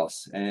like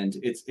Ross, and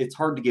it's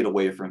hard to get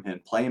away from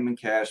him. Play him in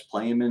cash,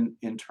 play him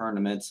in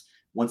tournaments.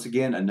 Once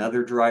again,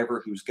 another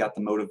driver who's got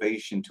the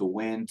motivation to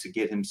win, to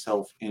get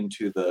himself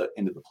into the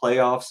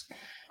playoffs.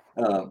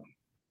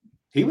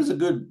 He was a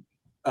good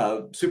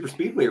super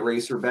speedway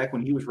racer back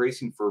when he was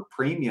racing for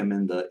Premium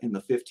in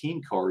the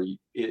 15 car.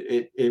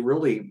 It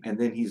really, and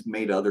then he's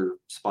made other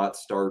spot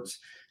starts,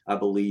 I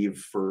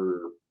believe,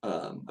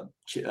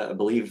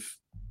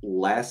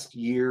 last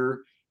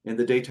year in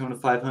the Daytona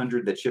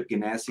 500 that Chip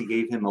Ganassi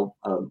gave him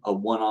a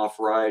one-off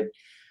ride.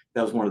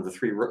 That was one of the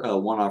three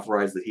one-off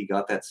rides that he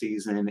got that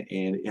season. And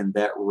in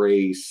that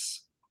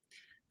race,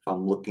 if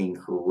I'm looking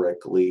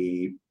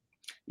correctly,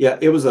 yeah,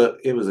 it was a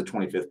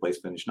 25th place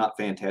finish. Not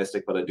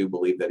fantastic, but I do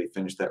believe that he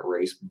finished that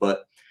race.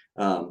 But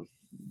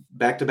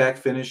back-to-back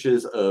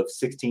finishes of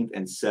 16th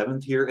and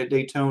 7th here at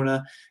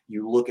Daytona.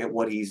 You look at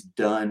what he's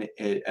done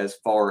as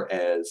far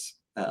as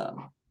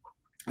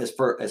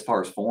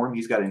form.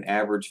 He's got an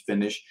average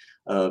finish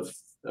of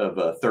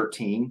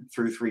 13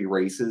 through 3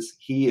 races.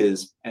 He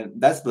is, and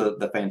that's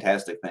the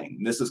fantastic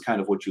thing. This is kind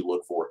of what you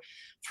look for.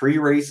 3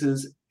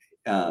 races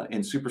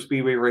in super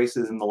speedway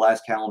races in the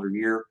last calendar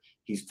year.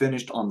 He's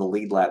finished on the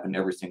lead lap in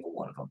every single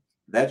one of them.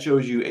 That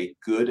shows you a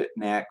good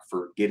knack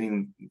for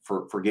getting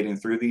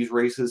through these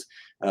races.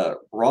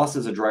 Ross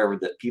is a driver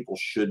that people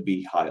should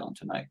be high on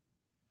tonight.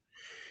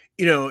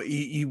 You know,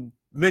 you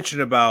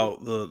mentioned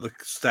about the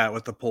stat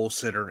with the pole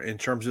sitter in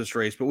terms of this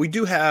race, but we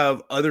do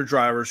have other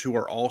drivers who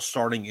are all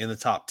starting in the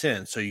top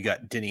 10. So you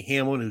got Denny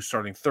Hamlin, who's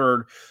starting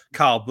 3rd,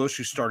 Kyle Busch,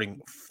 who's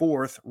starting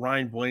 4th,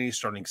 Ryan Blaney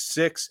starting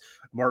 6th,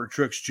 Martin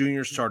Truex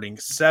Jr. starting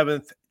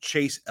 7th,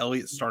 Chase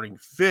Elliott starting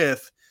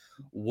 5th,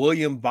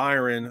 William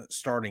Byron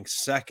starting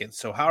 2nd.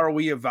 So how are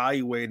we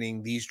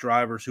evaluating these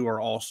drivers who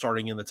are all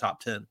starting in the top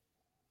 10?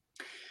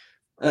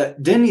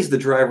 Denny's the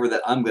driver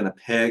that I'm going to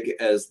peg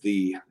as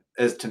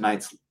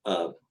tonight's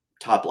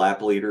top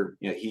lap leader.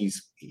 You know,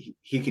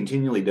 he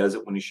continually does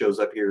it when he shows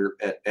up here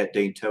at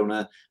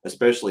Daytona,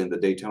 especially in the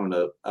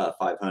Daytona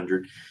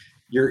 500.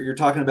 You're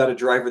talking about a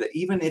driver that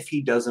even if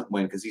he doesn't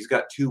win, because he's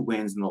got 2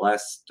 wins in the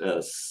last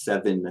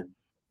 7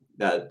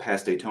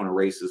 past Daytona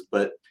races,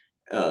 but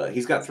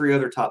he's got 3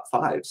 other top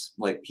 5s.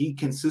 Like, he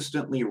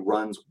consistently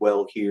runs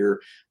well here.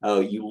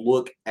 You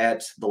look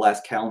at the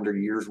last calendar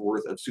year's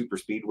worth of super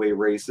speedway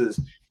races.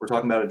 We're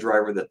talking about a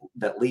driver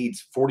that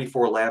leads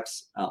 44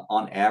 laps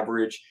on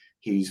average.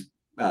 He's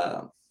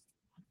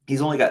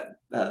only got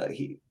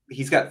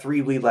he's got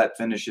 3 lead lap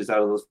finishes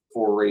out of those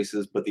 4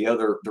 races, but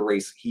the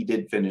race he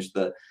did finish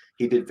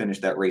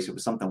that race. It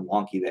was something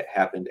wonky that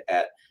happened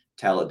at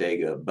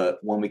Talladega. But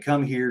when we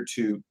come here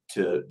to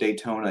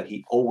Daytona,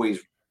 he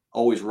always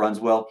runs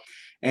well,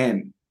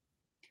 and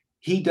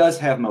he does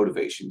have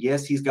motivation.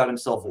 Yes, he's got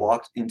himself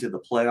locked into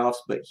the playoffs,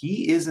 but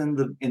he is in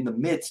the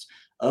midst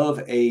of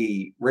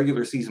a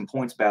regular season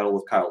points battle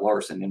with Kyle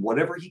Larson, and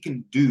whatever he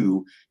can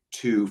do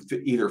to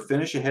either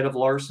finish ahead of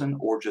Larson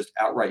or just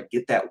outright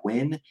get that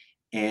win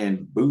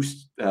and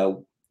boost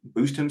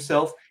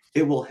himself,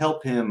 it will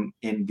help him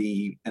in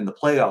the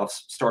playoffs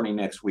starting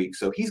next week.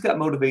 So he's got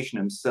motivation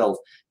himself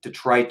to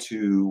try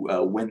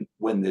to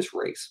win this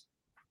race.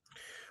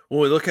 When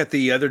we look at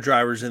the other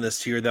drivers in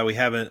this tier that we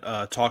haven't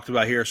talked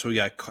about here, so we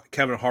got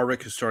Kevin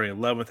Harvick who's starting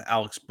 11th,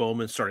 Alex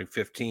Bowman starting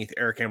 15th,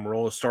 Eric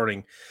Almirola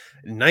starting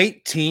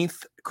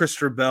 19th,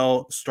 Christopher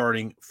Bell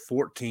starting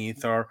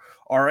 14th.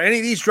 Are any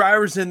of these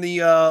drivers in the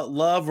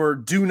love or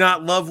do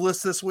not love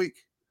list this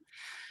week?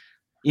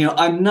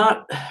 I'm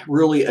not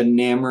really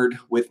enamored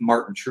with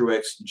Martin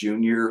Truex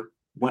Jr.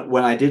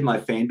 When I did my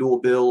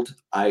FanDuel build,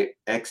 I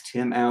X'd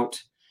him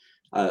out.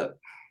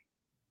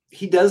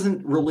 He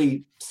doesn't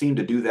really seem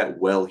to do that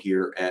well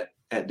here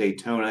at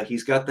Daytona.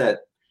 He's got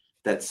that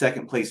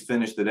second place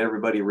finish that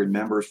everybody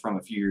remembers from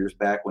a few years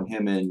back when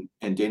him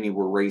and Denny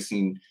were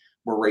racing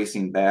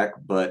back,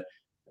 but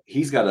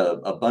he's got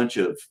a bunch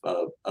of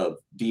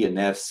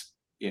DNFs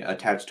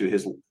attached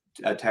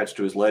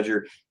to his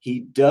ledger.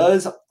 He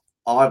does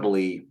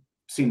oddly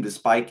seem to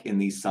spike in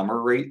these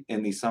summer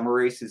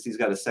races. He's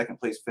got a second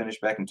place finish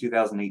back in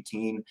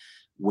 2018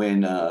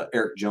 when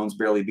Eric Jones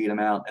barely beat him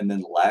out, and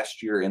then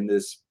last year in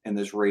this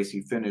race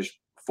he finished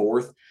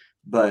fourth.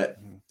 But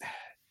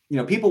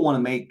people want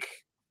to make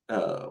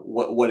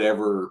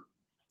whatever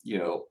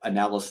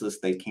analysis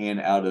they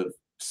can out of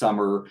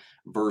summer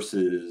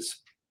versus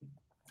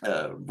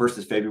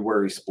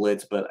February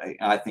splits, but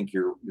I think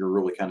you're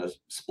really kind of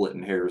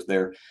splitting hairs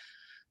there.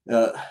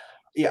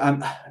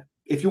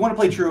 If you want to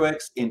play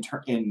Truex in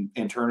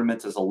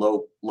tournaments as a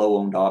low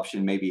owned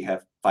option, maybe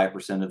have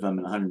 5% of them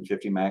in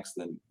 150 max,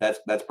 then that's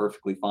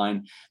perfectly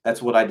fine.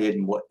 That's what I did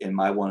in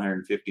my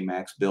 150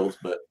 max builds,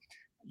 but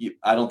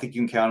I don't think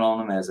you can count on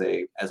them as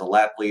a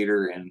lap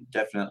leader, and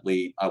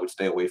definitely I would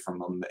stay away from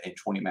them in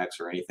 20 max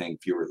or anything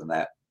fewer than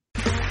that.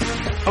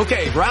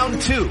 Okay,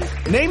 round two.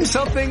 Name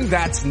something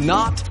that's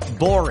not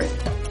boring.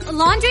 A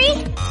laundry?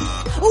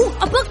 Ooh,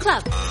 a book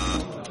club.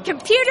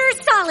 Computer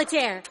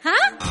solitaire,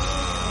 huh?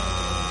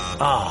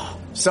 Ah,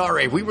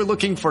 sorry, we were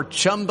looking for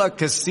Chumba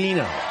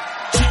Casino.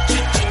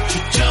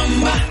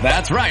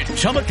 That's right,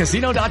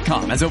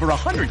 ChumbaCasino.com has over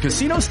 100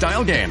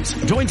 casino-style games.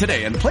 Join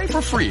today and play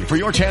for free for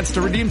your chance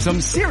to redeem some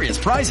serious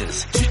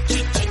prizes.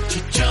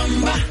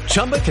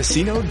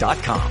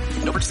 ChumbaCasino.com.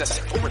 No purchase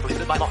necessary. Void where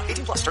prohibited by law.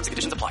 18+ terms and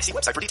conditions apply. See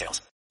website for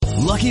details.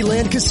 Lucky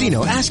Land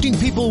Casino, asking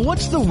people,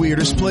 what's the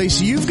weirdest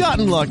place you've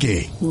gotten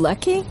lucky?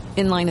 Lucky?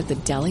 In line at the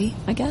deli,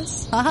 I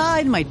guess? Aha,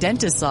 in my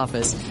dentist's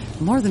office.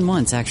 More than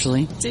once,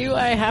 actually. Do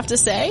I have to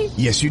say?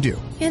 Yes, you do.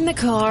 In the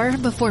car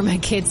before my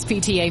kids'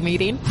 PTA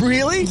meeting.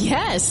 Really?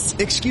 Yes.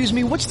 Excuse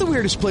me, what's the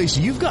weirdest place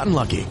you've gotten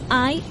lucky?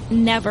 I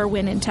never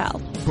win and tell.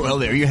 Well,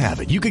 there you have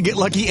it. You can get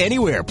lucky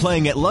anywhere,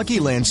 playing at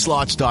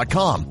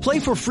LuckyLandSlots.com. Play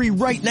for free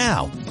right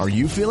now. Are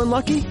you feeling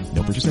lucky?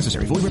 No purchase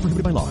necessary. Void where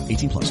prohibited by law.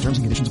 18+. Terms and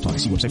conditions apply.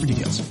 See website for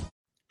details.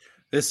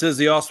 This is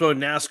the Awesemo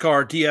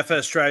NASCAR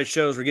DFS strategy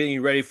shows. We're getting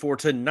you ready for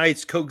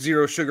tonight's Coke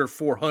Zero Sugar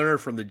 400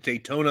 from the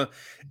Daytona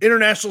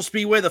International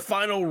Speedway, the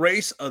final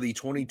race of the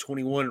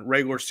 2021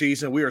 regular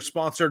season. We are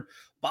sponsored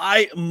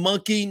by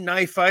Monkey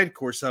Knife Fight. Of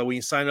course, when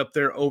you sign up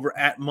there over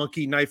at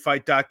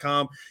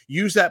monkeyknifefight.com,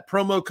 use that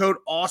promo code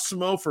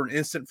AWESEMO for an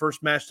instant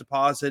first match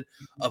deposit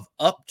of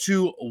up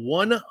to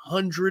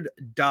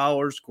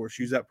 $100. Of course,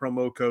 use that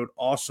promo code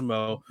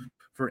AWESEMO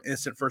for an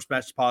instant first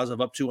match deposit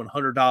of up to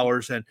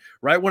 $100. And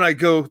right when I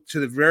go to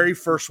the very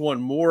first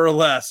one, more or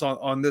less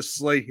on this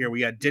slate here, we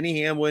got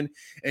Denny Hamlin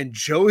and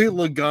Joey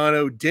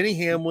Logano. Denny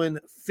Hamlin,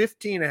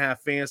 15.5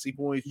 fantasy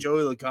points.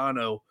 Joey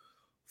Logano,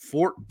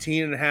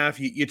 14.5.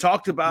 You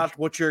talked about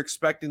what you're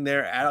expecting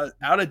there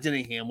out of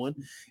Denny Hamlin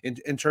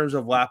in terms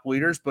of lap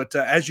leaders. But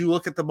as you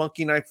look at the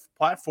Monkey Knife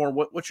platform,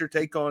 what's your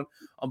take on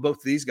both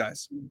of these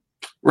guys?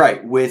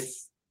 Right.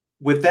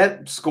 With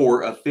that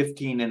score of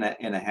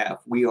 15.5,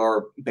 we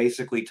are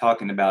basically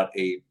talking about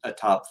a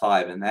top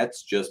five, and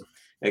that's just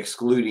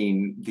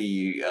excluding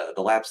the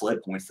laps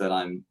led points that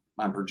I'm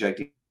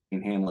projecting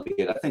Hamlin to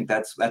get. I think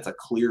that's a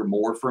clear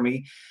more for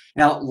me.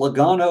 Now,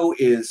 Logano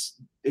is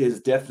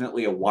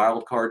definitely a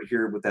wild card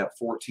here with that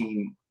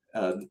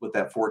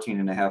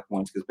 14.5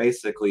 points, because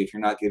basically if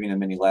you're not giving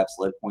him any laps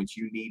led points,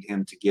 you need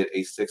him to get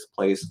a sixth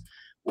place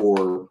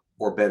or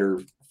better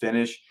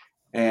finish.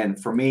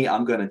 And for me,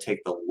 I'm going to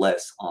take the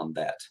less on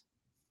that.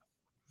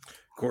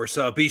 Of course,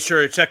 be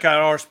sure to check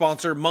out our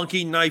sponsor,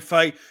 Monkey Knife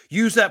Fight.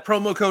 Use that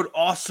promo code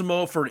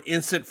AWESEMO for an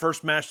instant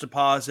first match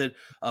deposit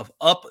of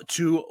up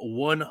to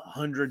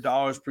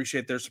 $100.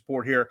 Appreciate their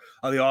support here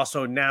on the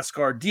Awesemo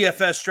NASCAR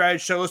DFS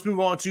strategy show. Let's move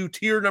on to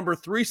tier number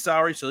 3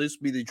 salary. So this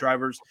will be the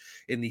drivers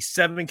in the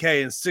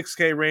 7K and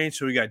 6K range.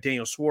 So we got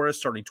Daniel Suarez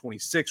starting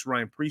 26th,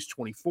 Ryan Preece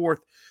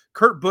 24th,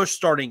 Kurt Busch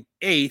starting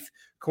 8th,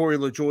 Corey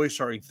LaJoie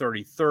starting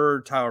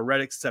 33rd, Tyler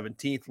Reddick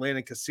 17th,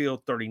 Landon Casillo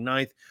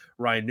 39th,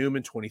 Ryan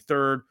Newman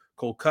 23rd,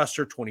 Cole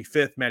Custer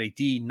 25th, Matty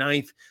D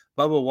 9th,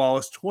 Bubba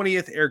Wallace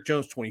 20th, Eric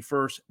Jones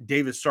 21st,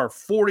 David Starr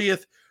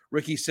 40th,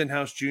 Ricky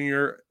Stenhouse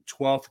Jr.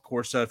 12th. Of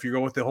course, if you're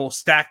going with the whole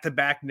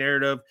stack-to-back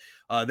narrative,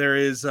 there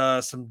is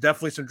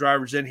definitely some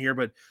drivers in here.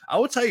 But I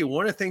will tell you,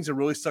 one of the things that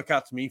really stuck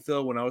out to me,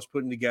 Phil, when I was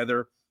putting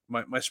together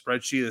my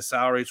spreadsheet of the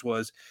salaries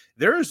was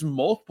there is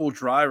multiple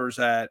drivers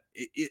that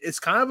it's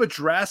kind of a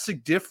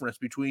drastic difference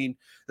between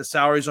the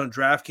salaries on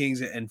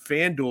DraftKings and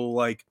FanDuel.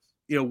 Like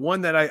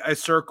one that I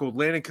circled,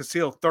 Landon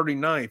Casillo,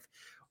 39th,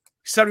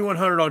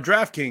 7,100 on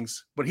DraftKings,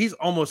 but he's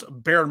almost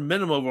bare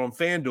minimum on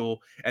FanDuel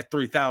at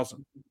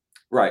 3,000.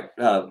 Right.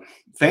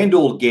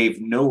 FanDuel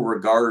gave no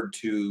regard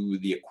to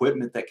the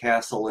equipment that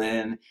Castle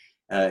in,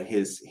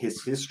 his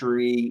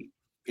history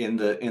in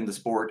the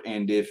sport,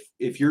 and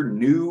if you're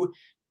new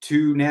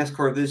to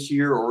NASCAR this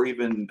year, or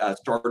even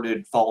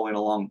started following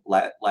along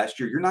last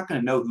year, you're not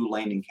going to know who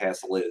Landon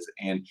Cassill is.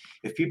 And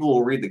if people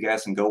will read the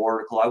Gas and Go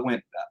article,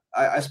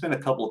 I spent a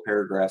couple of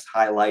paragraphs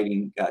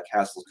highlighting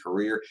Cassill's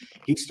career.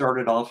 He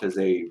started off as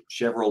a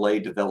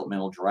Chevrolet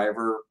developmental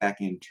driver back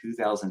in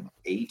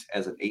 2008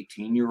 as an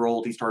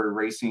 18-year-old. He started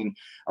racing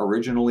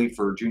originally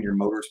for Junior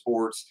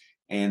Motorsports,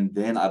 and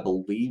then I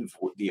believe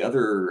the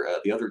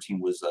other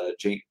team was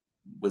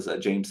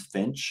James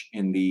Finch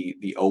in the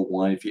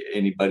 01. If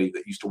anybody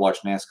that used to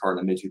watch NASCAR in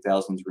the mid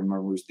 2000s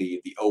remembers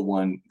the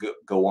 01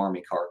 Go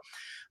Army car,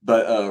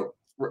 but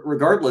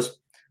regardless,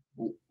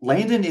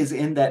 Landon is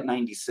in that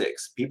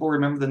 96. People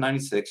remember the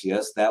 96.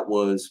 Yes, that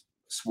was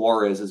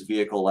Suarez's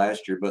vehicle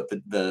last year, but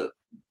the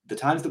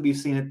times that we've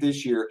seen it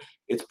this year,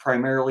 it's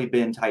primarily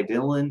been Ty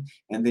Dillon,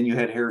 and then you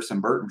had Harrison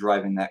Burton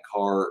driving that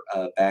car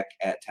back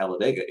at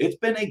Talladega. It's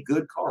been a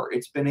good car.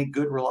 It's been a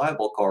good,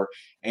 reliable car.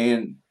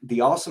 And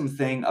the awesome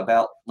thing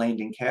about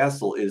Landon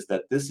Cassill is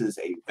that this is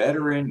a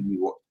veteran.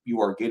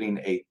 You are getting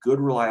a good,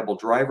 reliable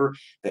driver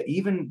that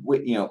even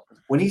with,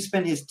 when he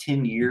spent his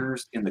 10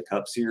 years in the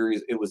Cup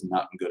Series, it was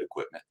not in good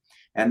equipment.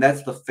 And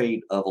that's the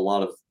fate of a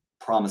lot of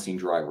promising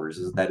drivers,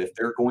 is that if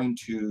they're going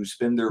to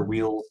spin their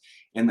wheels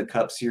in the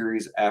Cup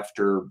Series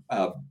after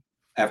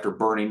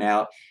burning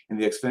out in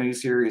the Xfinity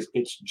Series,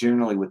 it's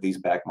generally with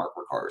these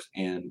backmarker cars.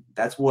 And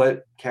that's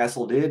what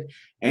Cassill did.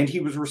 And he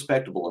was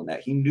respectable in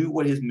that. He knew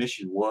what his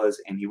mission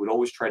was, and he would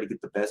always try to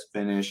get the best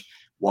finish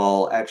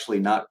while actually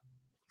not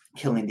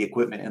killing the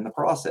equipment in the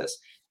process.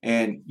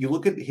 And you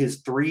look at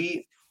his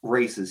 3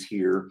 races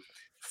here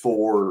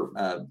for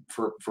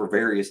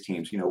various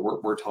teams.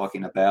 We're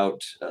talking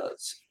about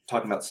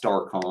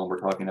Starcom. We're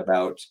talking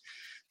about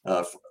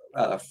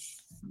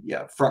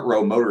Front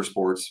Row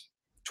Motorsports.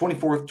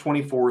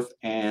 24th,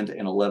 and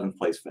an 11th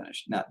place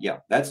finish. Now,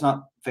 that's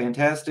not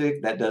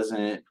fantastic. That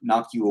doesn't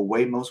knock you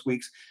away most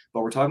weeks,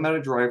 but we're talking about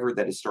a driver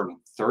that is starting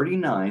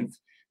 39th,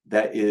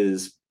 that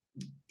is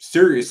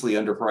seriously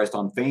underpriced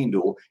on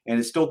FanDuel, and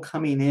is still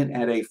coming in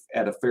at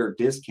a fair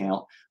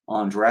discount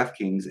on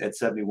DraftKings at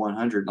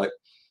 7,100. Like,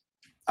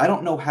 I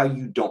don't know how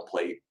you don't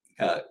play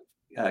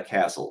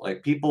Cassill.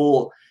 Like,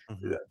 people.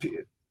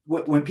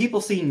 When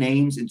people see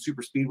names in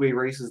super speedway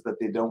races that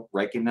they don't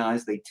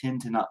recognize, they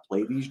tend to not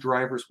play these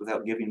drivers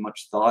without giving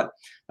much thought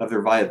of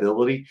their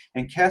viability.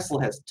 And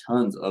Cassill has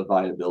tons of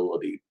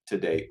viability to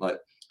date. Like,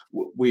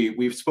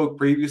 we've spoke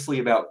previously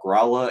about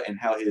Gralla and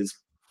how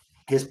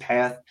his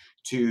path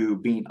to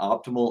being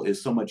optimal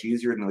is so much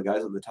easier than the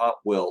guys at the top.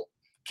 Well,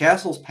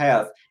 Cassill's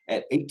path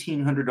at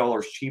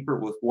 $1,800 cheaper,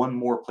 with one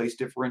more place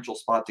differential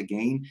spot to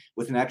gain,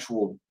 with an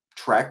actual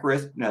track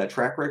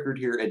record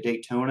here at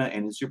Daytona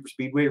and in super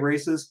speedway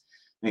races.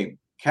 I mean,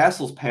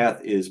 Cassill's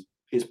path is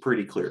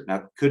pretty clear.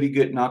 Now, could he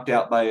get knocked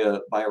out by a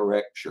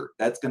wreck? Sure,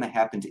 that's going to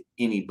happen to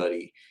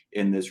anybody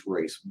in this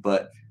race.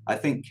 But I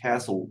think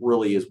Cassill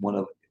really is one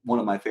of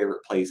my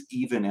favorite plays,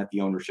 even at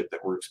the ownership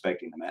that we're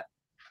expecting him at.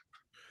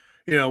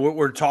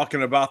 We're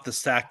talking about the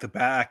stack the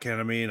back, and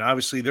I mean,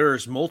 obviously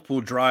there's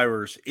multiple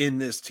drivers in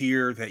this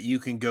tier that you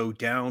can go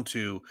down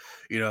to,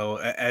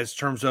 as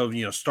terms of,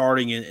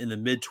 starting in the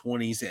mid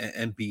 20s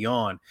and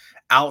beyond.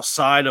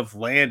 Outside of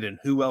Landon,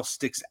 who else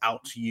sticks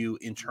out to you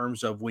in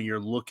terms of when you're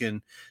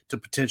looking to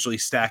potentially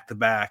stack the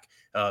back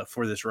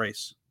for this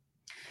race?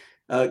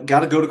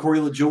 Got to go to Corey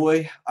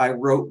LaJoie. I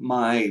wrote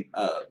my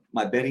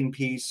betting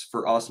piece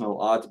for Osmo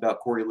Odds about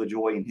Corey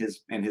LaJoie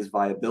and his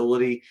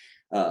viability.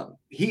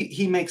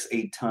 He makes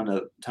a ton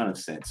of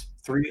sense.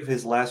 3 of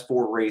his last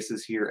 4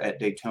 races here at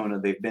Daytona,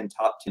 they've been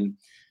top 10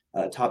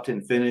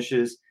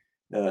 finishes.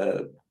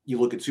 You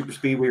look at super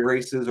speedway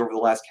races over the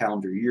last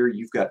calendar year,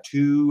 you've got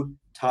 2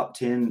 top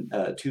 10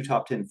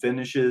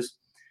 finishes.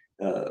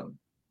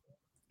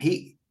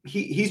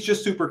 He's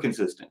just super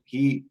consistent.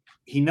 He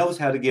knows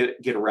how to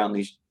get around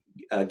these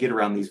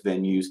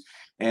venues.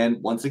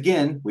 And once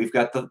again, we've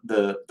got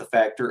the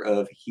factor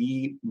of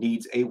he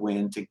needs a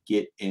win to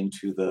get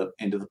into the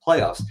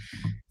playoffs.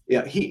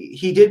 Yeah,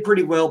 he did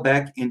pretty well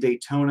back in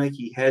Daytona.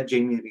 He had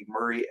Jamie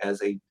McMurray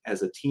as a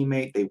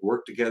teammate. They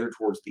worked together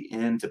towards the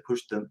end to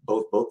push them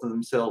both of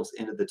themselves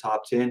into the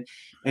top 10.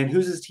 And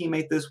who's his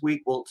teammate this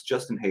week? Well, it's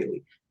Justin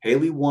Haley.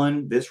 Haley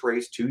won this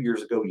race 2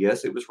 years ago.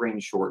 Yes, it was rain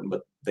shortened,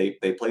 but they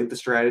played the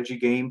strategy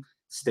game,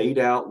 stayed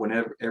out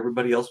whenever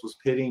everybody else was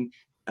pitting.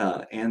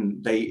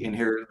 And they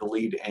inherited the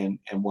lead and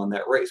won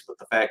that race. But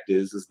the fact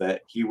is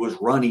that he was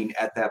running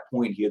at that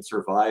point. He had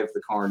survived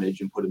the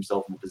carnage and put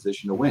himself in a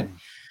position to win.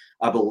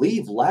 I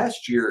believe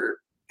last year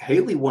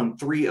Haley won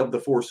 3 of the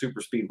 4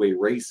 super speedway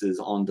races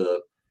on the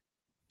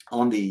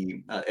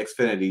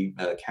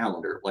Xfinity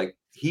calendar. Like,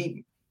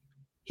 he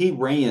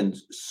ran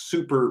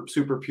super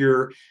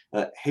pure.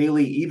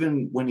 Haley,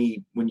 even when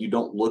you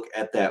don't look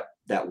at that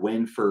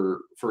win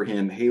for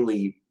him.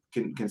 Haley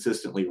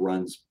consistently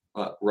runs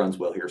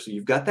well here. So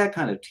you've got that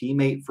kind of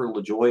teammate for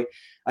LaJoie.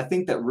 I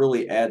think that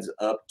really adds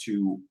up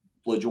to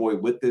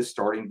LaJoie with this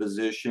starting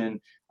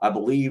position. I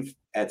believe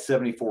at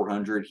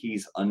 7,400,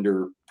 he's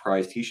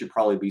underpriced. He should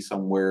probably be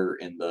somewhere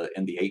in the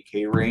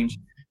 8K range.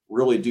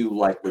 Really do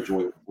like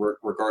LaJoie,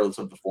 regardless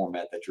of the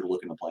format that you're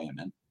looking to play him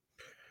in.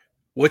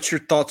 What's your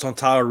thoughts on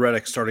Tyler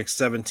Reddick starting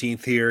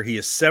 17th here? He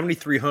is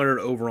 7,300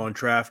 over on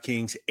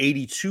DraftKings,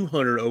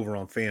 8,200 over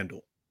on FanDuel.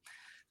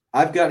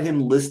 I've got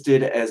him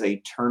listed as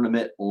a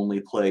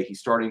tournament-only play. He's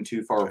starting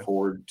too far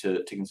forward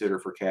to consider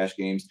for cash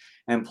games.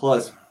 And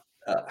plus,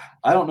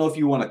 I don't know if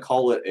you want to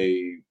call it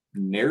a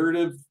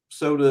narrative,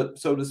 so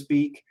to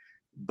speak,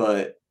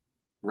 but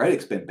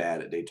Reddick's been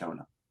bad at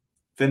Daytona.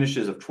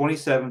 Finishes of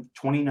 27th,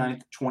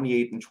 29th,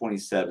 28th, and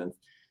 27th.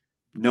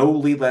 No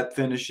lead lap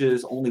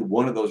finishes. Only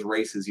one of those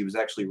races he was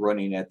actually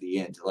running at the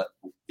end.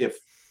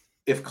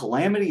 If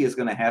calamity is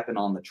going to happen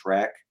on the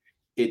track,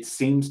 it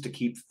seems to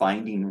keep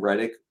finding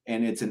Reddick,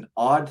 and it's an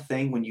odd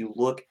thing when you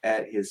look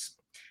at his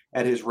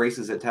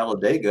races at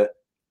Talladega.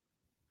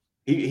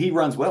 He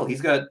runs well. He's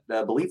got,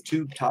 I believe,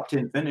 2 top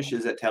 10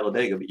 finishes at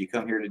Talladega, but you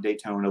come here to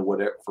Daytona,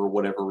 for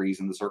whatever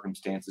reason, the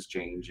circumstances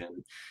change,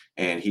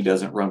 and he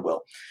doesn't run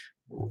well.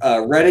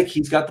 Reddick,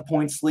 he's got the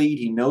points lead.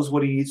 He knows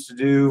what he needs to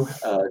do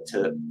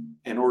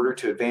in order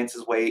to advance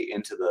his way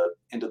into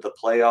the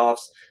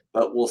playoffs.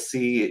 But we'll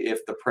see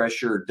if the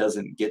pressure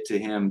doesn't get to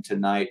him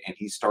tonight and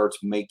he starts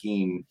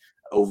making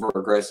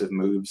over-aggressive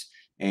moves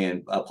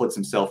and puts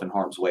himself in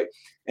harm's way.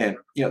 And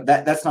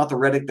that's not the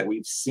Reddick that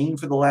we've seen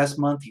for the last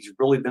month. He's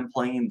really been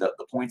playing the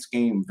points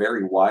game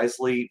very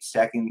wisely,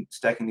 stacking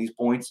these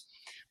points.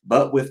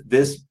 But with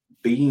this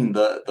being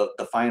the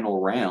final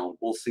round,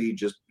 we'll see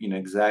just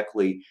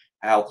exactly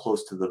how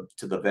close to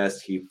the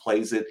vest he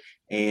plays it.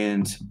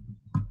 And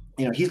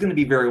he's going to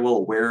be very well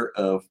aware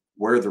of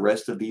where the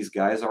rest of these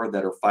guys are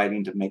that are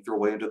fighting to make their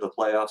way into the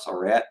playoffs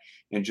are at,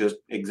 and just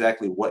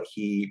exactly what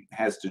he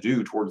has to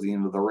do towards the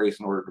end of the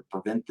race in order to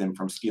prevent them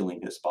from stealing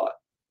his spot.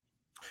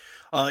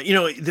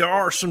 There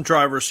are some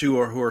drivers who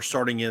are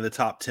starting in the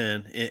top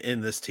 10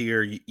 in this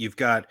tier. You've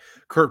got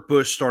Kurt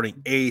Busch starting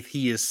 8th.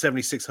 He is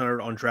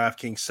 7,600 on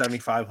DraftKings,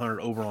 7,500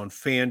 over on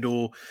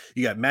FanDuel.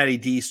 You got Matty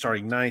D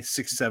starting 9th,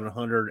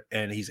 6,700,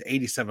 and he's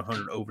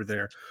 8,700 over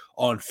there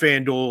on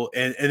FanDuel.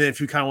 And then if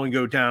you kind of want to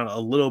go down a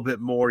little bit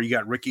more, you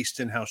got Ricky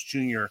Stenhouse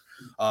Jr.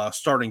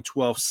 Starting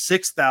 12th,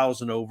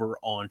 6,000 over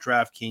on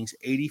DraftKings,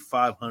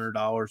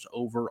 $8,500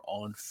 over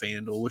on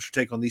FanDuel. What's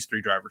your take on these 3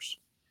 drivers?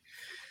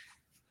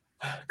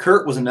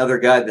 Kurt was another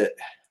guy that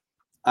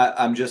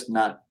I'm just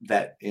not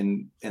that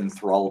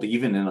enthralled,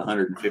 even in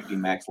 150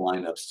 max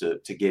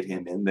lineups, to get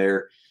him in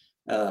there.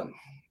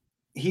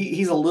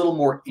 He's a little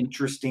more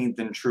interesting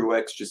than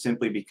Truex just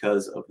simply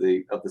because of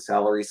the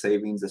salary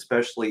savings,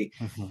 especially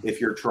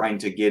if you're trying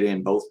to get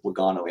in both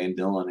Logano and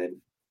Dillon. And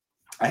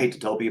I hate to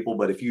tell people,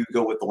 but if you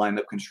go with the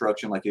lineup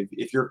construction, like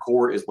if your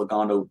core is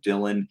Logano,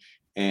 Dillon,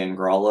 and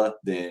Gralla,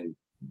 then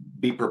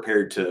be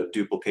prepared to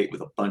duplicate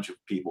with a bunch of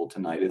people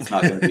tonight. It's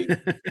not going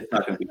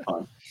to be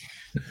fun.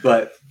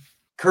 But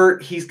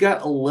Kurt, he's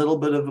got a little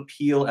bit of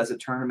appeal as a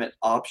tournament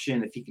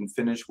option if he can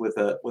finish with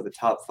a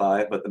top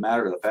 5. But the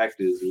matter of the fact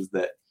is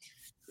that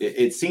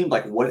it seemed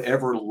like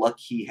whatever luck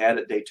he had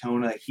at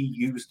Daytona, he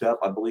used up.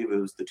 I believe it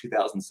was the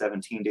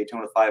 2017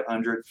 Daytona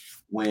 500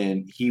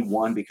 when he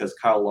won because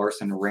Kyle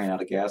Larson ran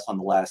out of gas on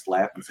the last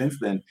lap. And since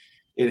then,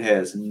 it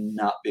has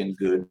not been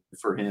good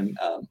for him.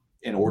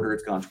 In order,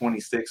 it's gone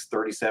 26th,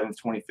 37th,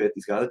 25th.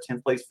 He's got a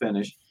 10th place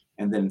finish,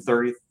 and then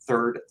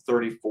 33rd,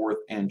 34th,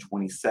 and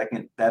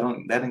 22nd.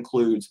 That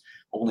includes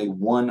only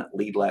 1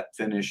 lead lap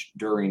finish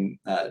during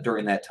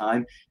that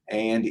time.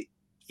 And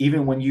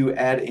even when you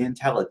add in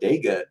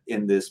Talladega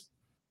in this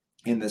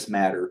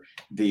matter,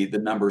 the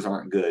numbers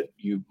aren't good.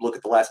 You look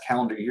at the last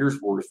calendar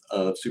year's worth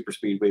of super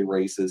speedway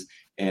races,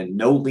 and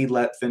no lead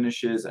lap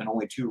finishes, and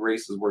only 2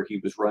 races where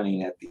he was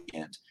running at the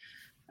end.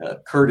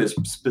 Kurt is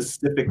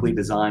specifically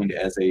designed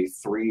as a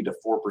 3 to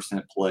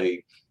 4%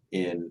 play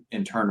in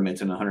tournaments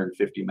in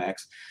 150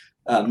 max.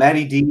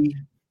 Matty D,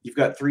 you've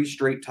got 3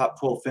 straight top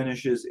 12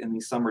 finishes in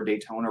the summer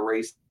Daytona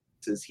races.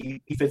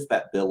 He fits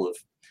that bill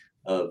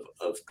of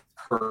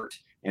Kurt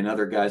and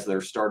other guys that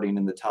are starting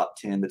in the top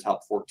 10, the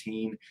top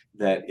 14,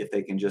 that if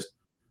they can just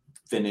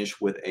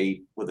finish with a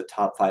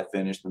top 5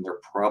 finish, then they're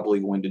probably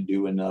going to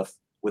do enough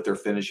with their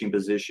finishing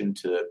position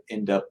to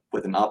end up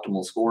with an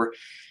optimal score.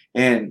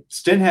 And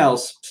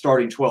Stenhouse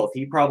starting 12th,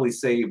 he probably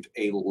saved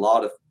a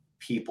lot of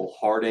people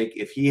heartache.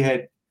 If he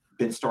had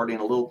been starting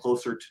a little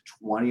closer to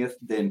 20th,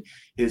 then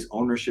his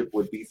ownership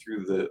would be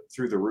through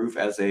the roof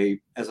as a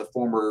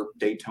former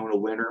Daytona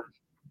winner.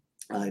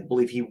 I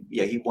believe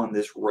he won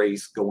this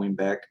race going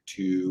back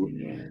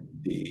to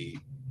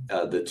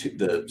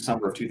the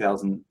summer of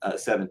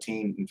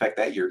 2017. In fact,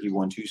 that year he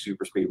won 2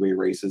 super speedway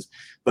races.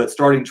 But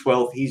starting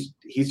 12th,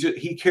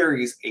 he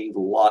carries a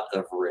lot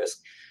of risk.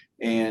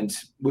 And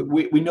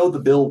we know the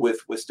bill with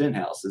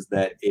Stenhouse is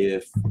that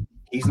if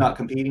he's not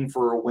competing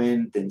for a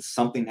win, then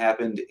something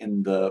happened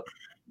in the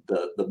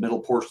middle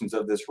portions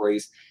of this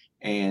race,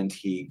 and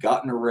he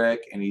got in a wreck,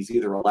 and he's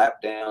either a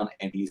lap down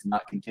and he's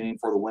not contending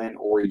for the win,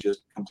 or he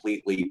just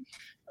completely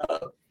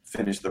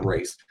finished the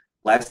race.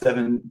 Last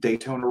 7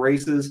 Daytona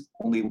races,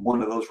 only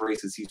one of those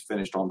races he's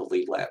finished on the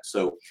lead lap.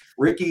 So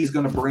Ricky's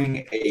going to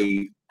bring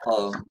a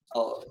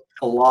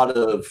lot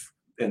of,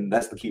 and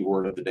that's the key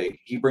word of the day,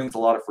 he brings a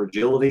lot of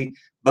fragility,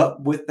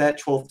 but with that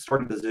 12th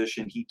starting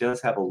position, he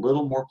does have a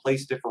little more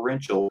place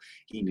differential.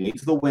 He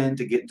needs the win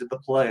to get into the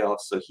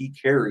playoffs, so he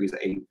carries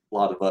a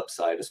lot of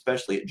upside,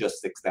 especially at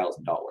just $6,000.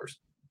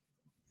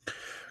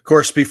 Of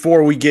course,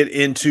 before we get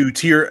into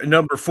tier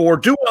number 4,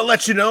 do want to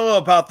let you know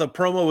about the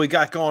promo we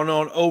got going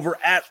on over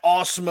at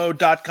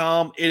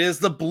Awesemo.com. It is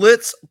the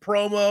Blitz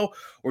promo,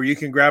 where you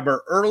can grab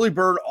our early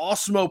bird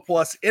Awesemo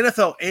Plus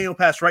NFL annual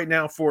pass right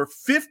now for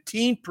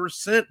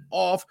 15%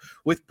 off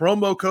with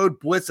promo code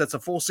Blitz. That's a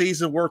full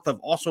season worth of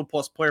Awesemo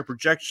Plus player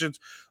projections,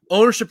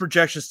 ownership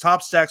projections,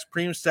 top stacks,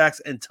 premium stacks,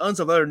 and tons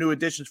of other new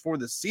additions for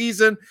the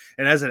season.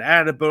 And as an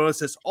added bonus,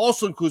 this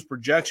also includes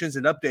projections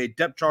and updated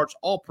depth charts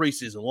all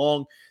preseason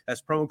long.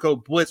 That's promo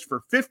code Blitz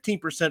for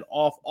 15%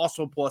 off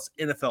Awesemo Plus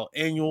NFL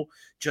Annual.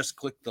 Just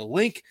click the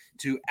link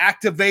to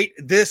activate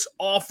this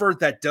offer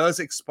that does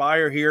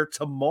expire here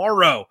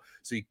tomorrow.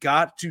 So you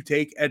got to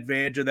take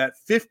advantage of that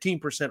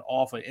 15%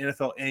 off an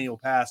NFL Annual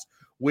Pass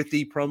with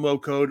the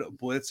promo code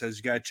Blitz, as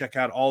you got to check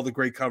out all the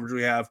great coverage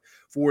we have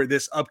for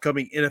this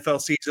upcoming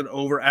NFL season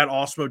over at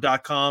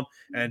Awesemo.com.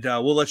 And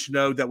we'll let you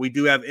know that we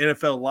do have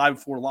NFL Live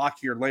Before Lock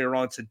here later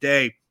on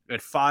today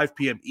at 5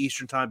 p.m.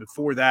 Eastern time.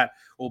 Before that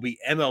will be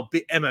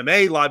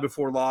MMA Live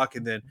Before Lock.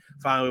 And then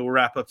finally, we'll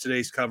wrap up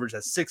today's coverage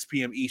at 6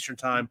 p.m. Eastern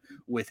time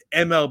with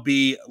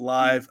MLB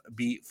Live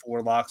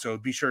Before Lock. So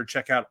be sure to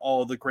check out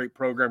all the great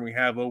programming we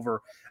have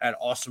over at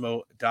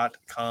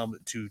Awesemo.com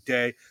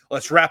today.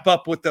 Let's wrap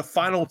up with the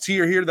final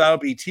tier here. That'll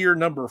be tier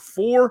number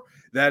 4.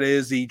 That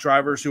is the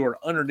drivers who are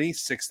underneath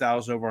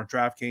 6,000 over on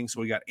DraftKings.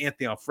 So we got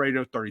Anthony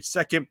Alfredo,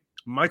 32nd.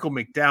 Michael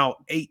McDowell,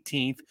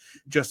 18th.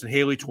 Justin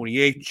Haley,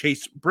 28th.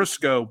 Chase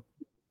Briscoe,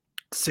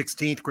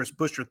 16th. Chris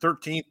Buescher,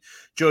 13th.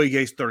 Joey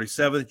Gase,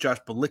 37th. Josh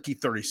Bilicki,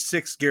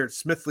 36th. Garrett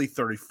Smithley,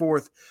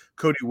 34th.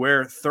 Cody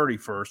Ware,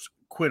 31st.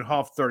 Quinn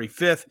Hoff,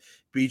 35th.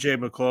 BJ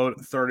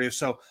McLeod, 30th.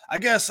 So I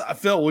guess,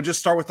 Phil, we'll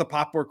just start with the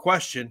popular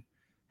question.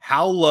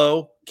 How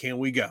low can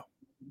we go?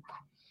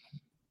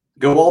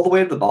 Go all the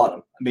way to the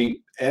bottom. I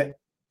mean,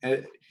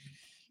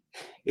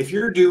 if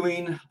you're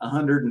doing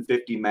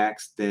 150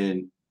 max,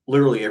 then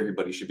literally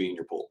everybody should be in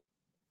your pool.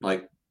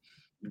 Like,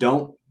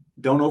 don't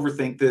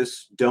overthink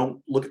this.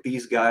 Don't look at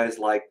these guys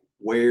like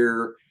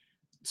Ware,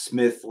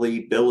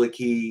 Smithley,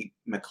 Bilicki,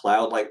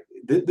 McLeod. Like,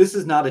 this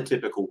is not a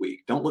typical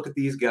week. Don't look at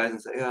these guys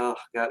and say, oh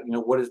God,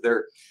 what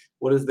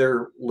is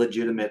their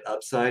legitimate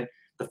upside?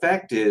 The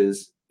fact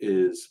is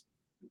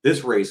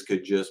this race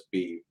could just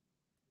be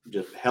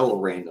just hella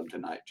random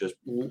tonight.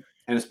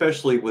 And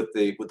especially with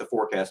the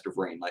forecast of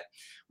rain. Like,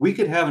 we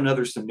could have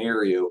another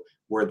scenario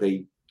where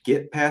they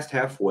get past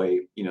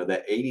halfway,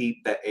 that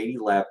 80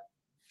 lap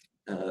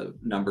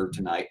number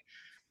tonight.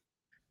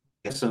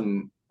 They have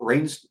some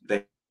rains.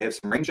 They have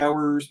some rain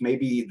showers.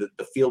 Maybe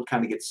the field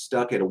kind of gets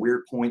stuck at a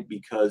weird point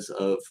because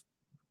of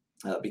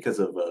a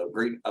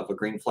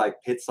green flag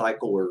pit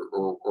cycle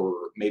or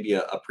maybe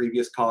a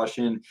previous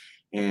caution,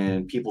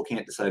 and people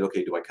can't decide,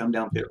 okay, do I come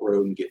down pit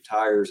road and get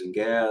tires and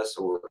gas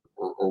or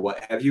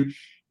what have you?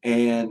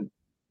 And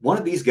one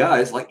of these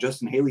guys, like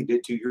Justin Haley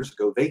did 2 years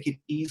ago, they could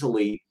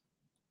easily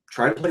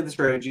try to play the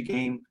strategy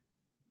game.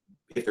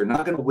 If they're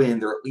not going to win,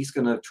 they're at least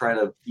going to try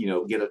to,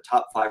 get a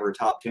top 5 or a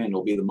top 10.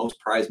 It'll be the most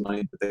prize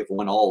money that they've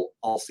won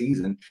all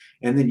season.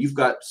 And then you've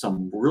got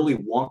some really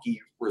wonky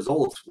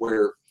results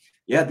where,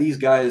 yeah, these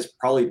guys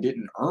probably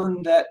didn't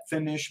earn that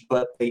finish,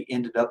 but they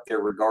ended up there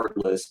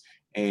regardless,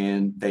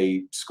 and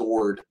they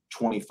scored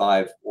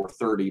 25 or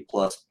 30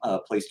 plus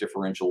place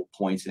differential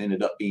points and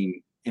ended up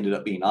being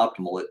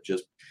optimal at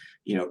just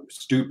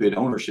stupid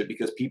ownership,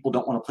 because people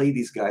don't want to play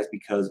these guys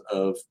because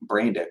of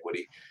brand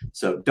equity.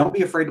 So don't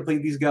be afraid to play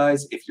these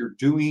guys. If you're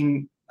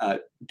doing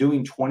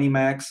 20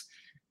 max,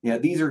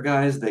 these are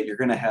guys that you're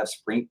going to have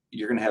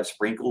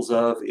sprinkles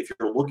of. If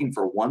you're looking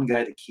for one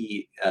guy to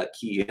key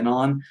in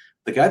on,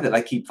 the guy that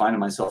I keep finding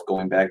myself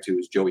going back to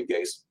is Joey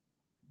Gase.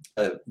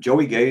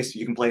 Joey Gase,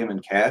 you can play him in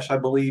cash, I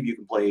believe. You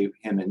can play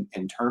him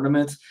in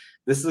tournaments.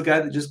 This is a guy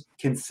that just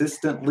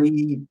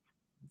consistently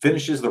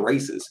finishes the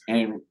races,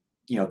 and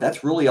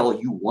that's really all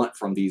you want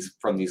from these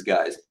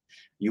guys.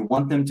 You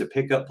want them to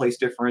pick up place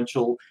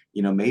differential,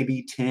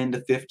 maybe 10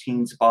 to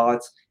 15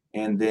 spots,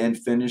 and then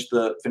finish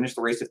the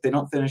race. If they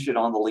don't finish it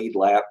on the lead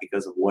lap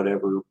because of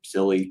whatever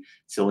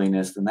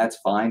silliness, then that's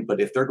fine.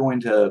 But if they're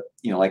going to,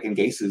 like in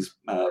Gase's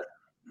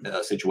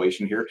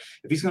situation here,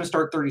 if he's going to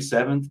start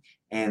 37th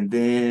and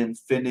then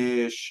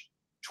finish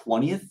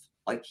 20th,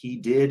 like he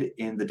did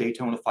in the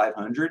Daytona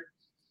 500,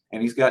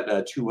 and he's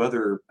got 2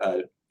 other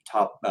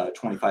top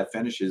 25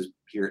 finishes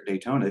here at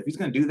Daytona. If he's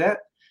going to do that,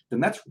 then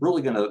that's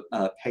really going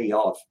to pay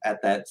off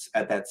at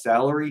that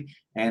salary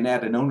and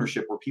at an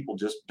ownership where people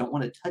just don't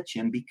want to touch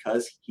him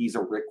because he's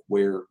a Rick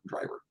Ware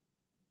driver.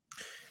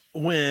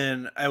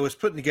 when I was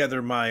putting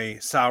together my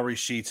salary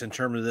sheets in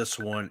terms of this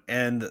one,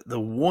 and the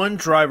one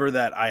driver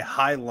that I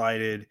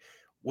highlighted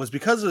was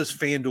because of his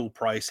FanDuel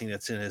pricing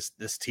that's in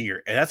this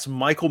tier, and that's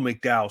Michael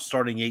McDowell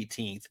starting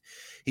 18th.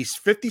 He's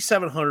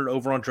 5,700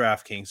 over on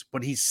DraftKings,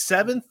 but he's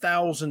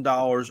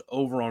 $7,000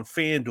 over on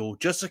FanDuel.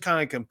 Just to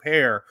kind of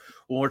compare,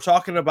 when we're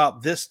talking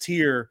about this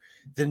tier,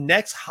 the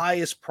next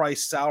highest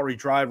price salary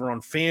driver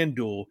on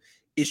FanDuel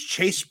is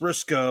Chase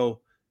Briscoe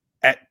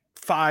at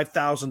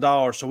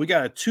 $5,000. So we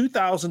got a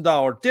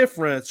 $2,000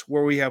 difference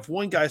where we have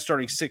one guy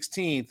starting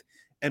 16th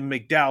and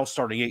McDowell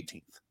starting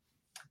 18th.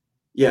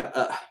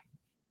 Yeah,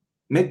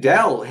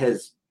 McDowell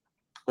has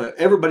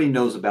everybody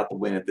knows about the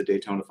win at the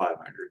Daytona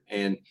 500,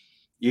 and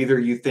either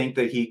you think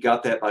that he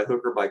got that by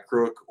hook or by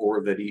crook,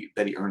 or that he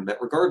earned that.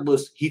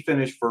 Regardless, he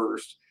finished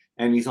first,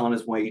 and he's on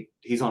his way.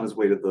 He's on his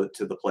way to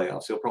the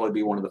playoffs. He'll probably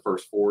be one of the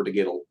first four to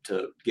get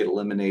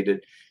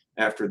eliminated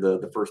after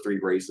the first three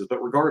races.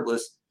 But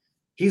regardless,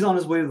 he's on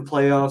his way to the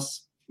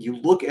playoffs. You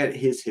look at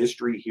his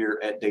history here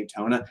at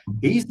Daytona.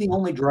 He's the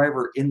only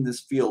driver in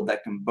this field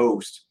that can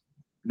boast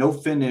no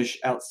finish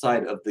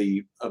outside of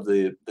the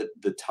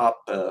top.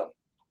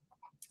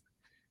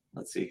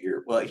 Let's see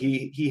here. Well,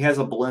 he has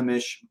a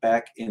blemish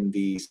back in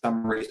the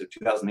summer race of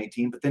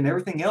 2018, but then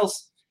everything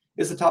else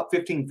is a top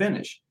 15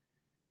 finish.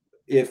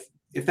 If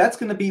that's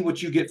going to be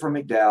what you get from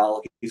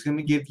McDowell, he's going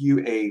to give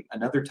you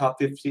another top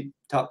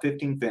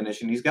 15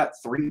 finish, and he's got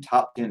 3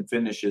 top 10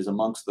 finishes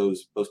amongst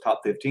those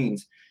top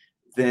 15s.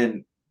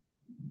 Then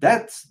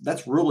that's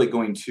really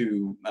going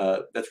to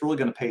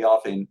pay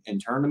off in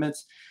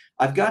tournaments.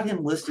 I've got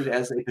him listed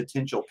as a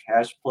potential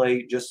cash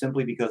play just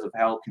simply because of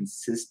how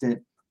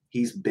consistent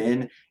he's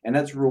been, and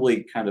that's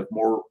really kind of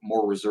more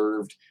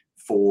reserved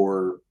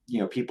for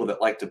people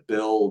that like to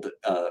build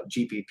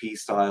GPP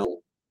style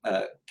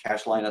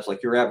cash lineups.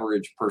 Like your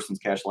average person's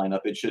cash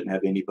lineup, it shouldn't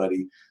have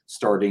anybody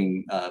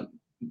starting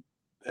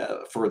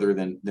further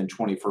than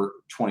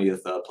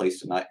 20th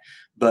place tonight.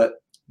 But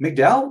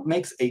McDowell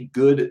makes a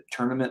good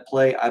tournament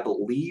play. I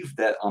believe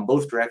that on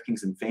both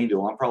DraftKings and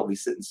FanDuel, I'm probably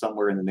sitting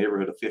somewhere in the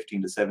neighborhood of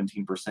 15 to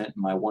 17% in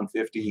my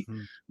 150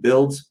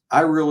 builds.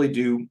 I really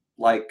do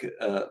like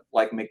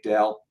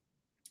McDowell.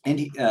 And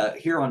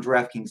here on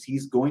DraftKings,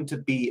 he's going to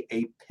be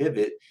a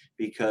pivot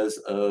because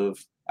of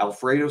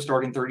Alfredo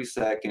starting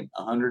 32nd,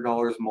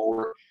 $100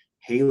 more.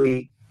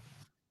 Haley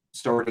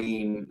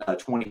starting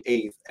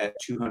 28th at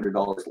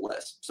 $200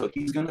 less. So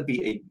he's going to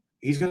be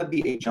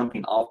a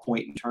jumping off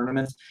point in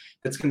tournaments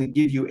that's going to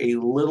give you a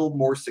little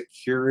more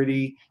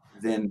security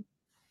than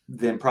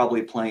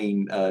probably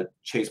playing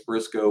Chase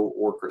Briscoe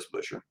or Chris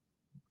Buescher.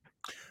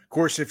 Of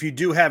course, if you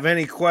do have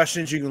any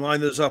questions, you can line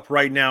those up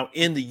right now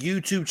in the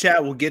YouTube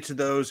chat. We'll get to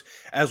those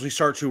as we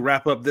start to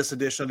wrap up this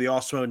edition of the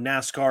Awesemo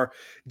NASCAR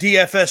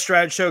DFS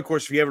Strategy Show. Of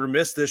course, if you ever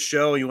missed this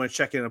show and you want to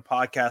check it in a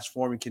podcast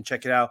form, you can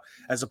check it out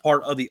as a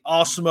part of the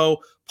Awesemo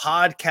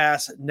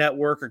Podcast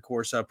Network. Of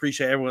course, I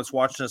appreciate everyone that's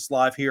watching us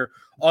live here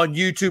on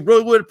YouTube.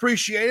 Really would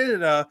appreciate it.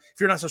 And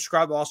if you're not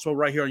subscribed to Awesemo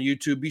right here on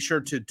YouTube, be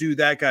sure to do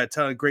that. Got a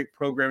ton of great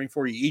programming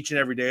for you each and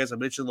every day. As I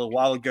mentioned a little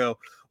while ago,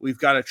 we've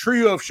got a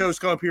trio of shows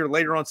coming up here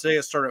later on today.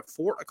 It start at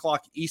 4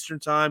 o'clock Eastern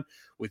time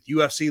with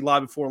UFC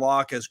Live Before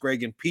Lock, as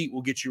Greg and Pete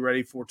will get you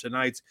ready for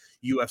tonight's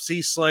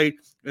UFC slate.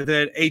 And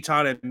then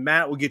Eitan and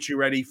Matt will get you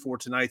ready for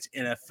tonight's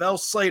NFL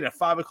slate at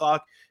 5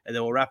 o'clock. And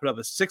then we'll wrap it up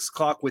at 6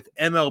 o'clock with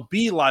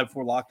MLB Live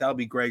Before Lock. That'll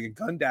be Greg and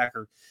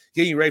Gundacker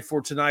getting you ready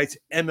for tonight's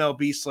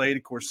MLB slate.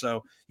 Of course,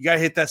 so you got to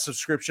hit that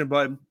subscription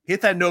button,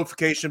 hit that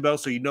notification bell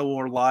so you know when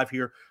we're live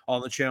here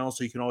on the channel,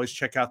 so you can always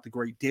check out the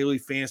great daily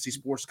fantasy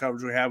sports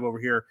coverage we have over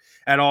here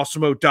at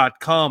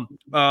awesemo.com.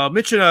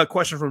 Mention a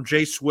question from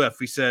Jay Swift.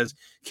 He says,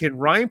 can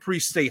Ryan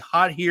Preece stay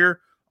hot here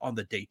on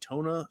the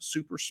Daytona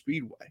Super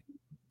Speedway?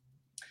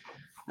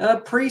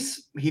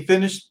 Preece, he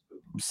finished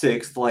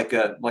 6th, like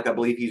I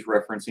believe he's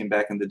referencing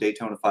back in the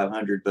Daytona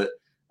 500. But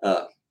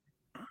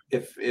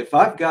if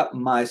I've got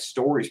my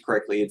stories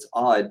correctly, it's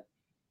odd.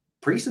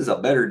 Preece is a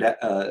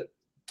better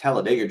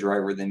Talladega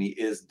driver than he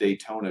is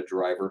Daytona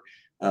driver.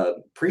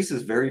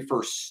 Preece's very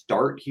first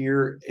start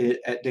here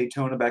at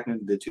Daytona back in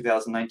the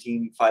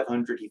 2019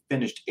 500, he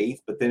finished 8th,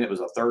 but then it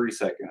was a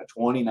 32nd, a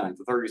 29th,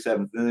 a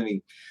 37th, and then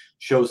he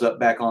shows up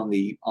back on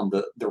the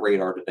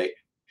radar today.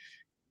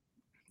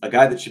 A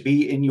guy that should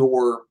be in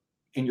your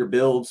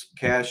builds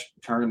cash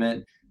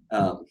tournament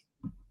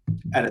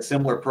at a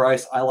similar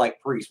price. I like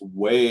Preece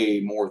way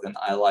more than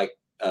I like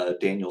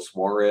Daniel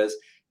Suarez,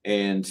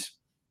 and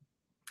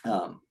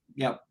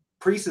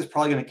Preece is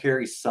probably going to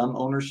carry some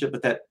ownership,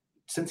 but that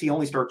since he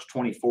only starts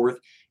 24th,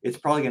 it's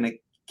probably going to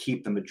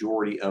keep the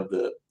majority of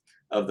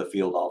the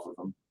field off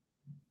of him.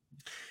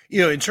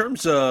 In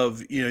terms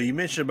of, you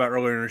mentioned about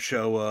earlier in the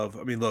show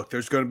look,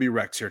 there's going to be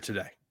wrecks here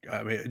today.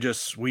 I mean,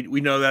 just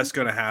we know that's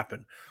going to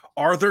happen.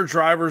 Are there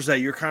drivers that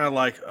you're kind of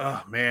like,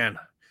 oh man,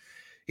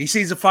 he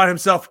seems to find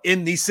himself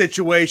in these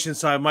situations,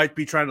 so I might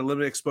be trying to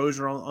limit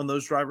exposure on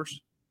those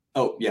drivers?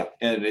 Oh yeah,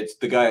 and it's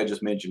the guy I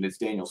just mentioned. It's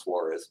Daniel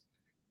Suarez.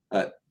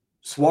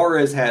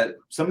 Suarez had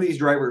some of these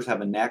drivers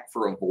have a knack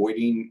for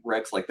avoiding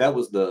wrecks. Like that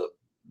was the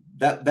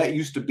that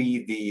used to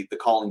be the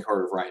calling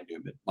card of Ryan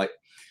Newman. Like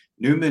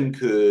Newman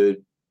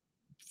could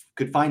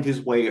find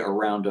his way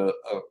around a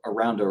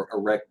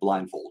wreck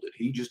blindfolded.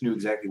 He just knew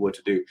exactly what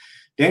to do.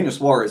 Daniel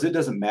Suarez, it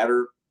doesn't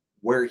matter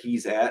where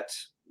he's at,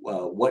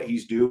 what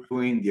he's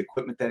doing, the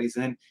equipment that he's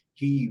in,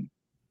 he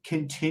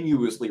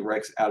continuously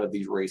wrecks out of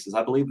these races.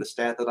 I believe the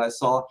stat that I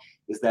saw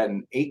is that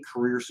in 8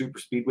 career super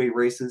speedway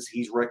races,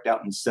 he's wrecked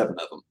out in 7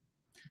 of them.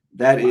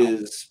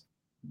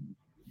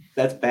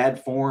 That's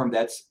bad form.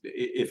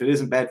 If it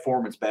isn't bad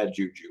form, it's bad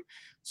juju.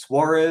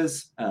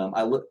 Suarez,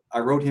 I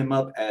wrote him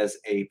up as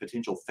a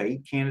potential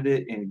fade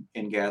candidate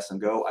in Gas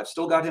and Go. I've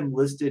still got him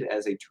listed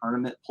as a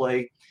tournament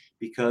play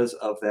because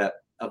of that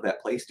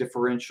place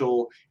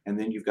differential. And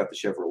then you've got the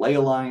Chevrolet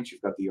Alliance,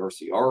 you've got the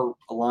RCR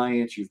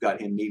Alliance, you've got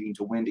him needing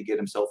to win to get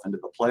himself into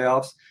the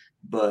playoffs.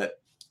 But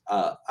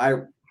I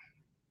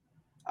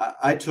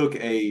took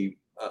a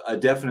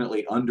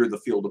definitely under the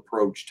field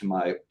approach to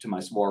my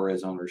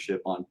Suarez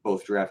ownership on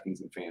both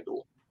DraftKings and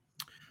FanDuel.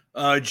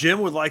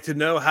 Jim would like to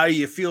know how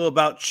you feel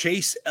about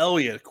Chase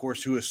Elliott, of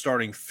course, who is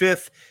starting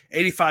 5th,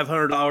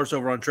 $8,500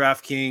 over on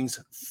DraftKings,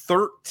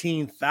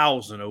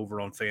 $13,000 over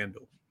on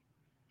FanDuel.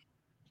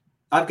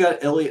 I've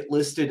got Elliott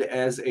listed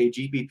as a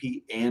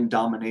GPP and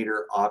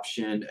Dominator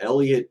option.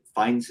 Elliott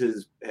had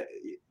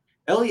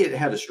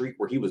a streak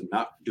where he was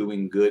not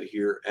doing good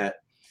here at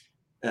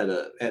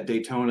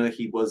Daytona.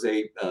 He was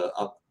a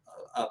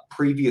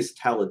previous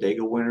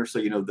Talladega winner, so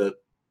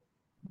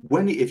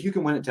if you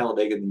can win at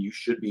Talladega, then you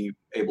should be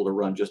able to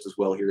run just as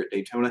well here at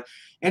Daytona,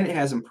 and it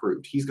has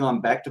improved. He's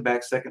gone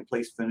back-to-back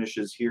second-place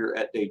finishes here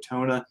at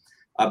Daytona.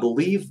 I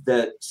believe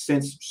that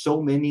since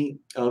so many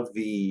of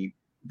the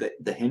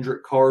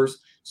Hendrick cars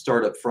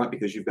start up front,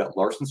 because you've got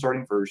Larson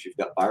starting first, you've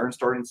got Byron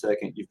starting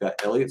second, you've got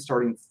Elliott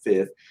starting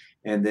 5th,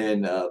 and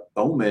then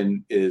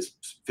Bowman is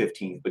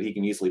 15th, but he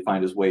can easily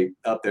find his way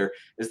up there,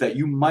 is that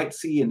you might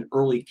see an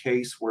early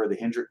case where the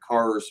Hendrick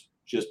cars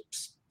just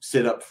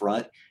sit up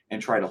front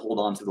and try to hold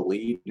on to the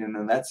lead. And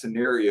in that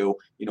scenario,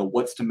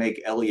 what's to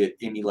make Elliott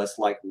any less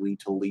likely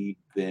to lead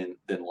than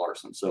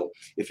Larson? So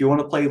if you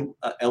want to play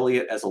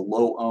Elliott as a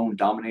low-owned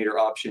Dominator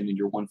option in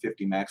your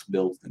 150 max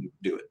builds, then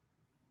do it.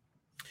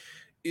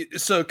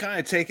 So kind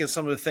of taking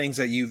some of the things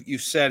that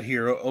you've said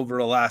here over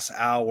the last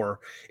hour,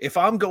 if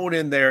I'm going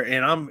in there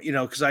and I'm,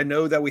 because I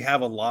know that we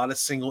have a lot of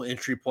single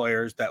entry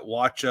players that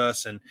watch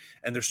us and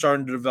they're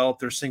starting to develop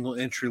their single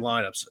entry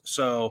lineups.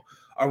 So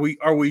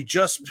are we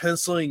just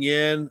penciling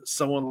in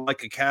someone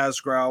like a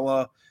Kaz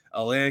Grala,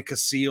 a Land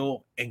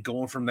Casil, and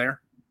going from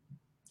there?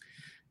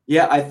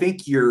 Yeah, I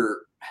think you're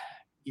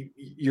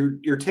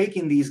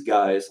taking these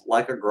guys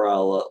like a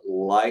Grala,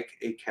 like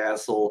a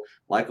Castle,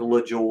 like a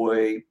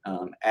LaJoie,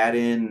 add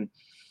in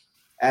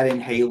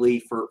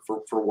Haley for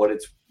what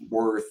it's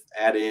worth,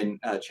 add in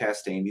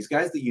Chastain. These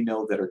guys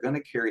that that are going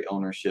to carry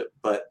ownership,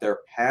 but their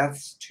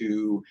paths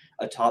to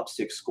a top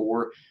 6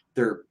 score,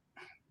 they're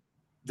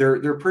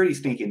pretty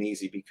stinking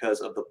easy because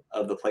of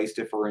the place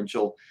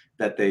differential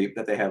that they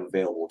have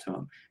available to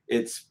them.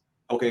 It's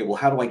okay, well,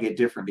 how do I get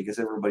different because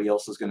everybody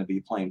else is going to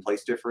be playing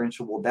place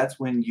differential? Well, that's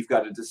when you've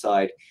got to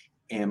decide,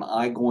 am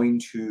I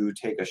going to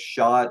take a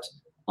shot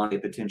on a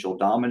potential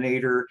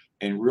Dominator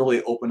and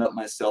really open up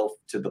myself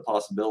to the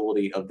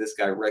possibility of this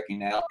guy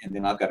wrecking out, and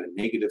then I've got a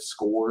negative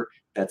score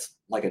that's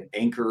like an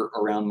anchor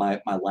around my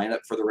lineup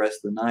for the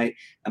rest of the night?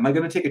 Am I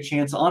going to take a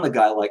chance on a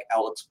guy like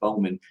Alex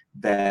Bowman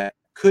that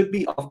could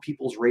be off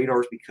people's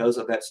radars because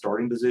of that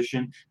starting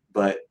position,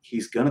 but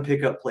he's going to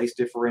pick up place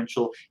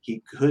differential?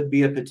 He could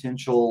be a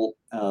potential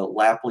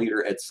lap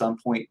leader at some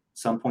point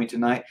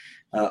tonight.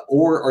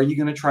 Or are you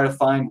going to try to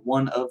find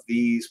one of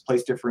these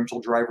place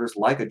differential drivers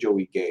like a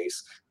Joey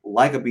Gase,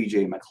 like a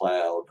BJ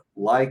McLeod,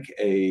 like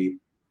a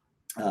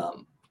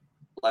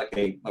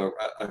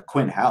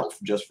Quinn Houff,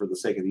 just for the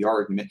sake of the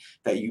argument,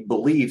 that you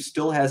believe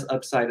still has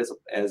upside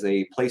as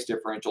a place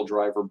differential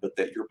driver, but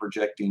that you're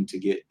projecting to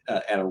get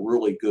at a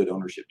really good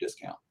ownership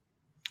discount?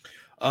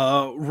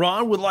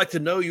 Ron would like to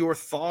know your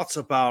thoughts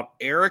about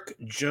Eric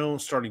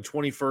Jones starting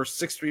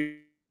 21st, 6'3"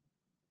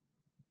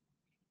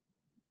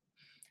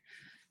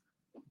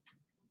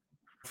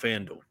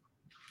 FanDuel.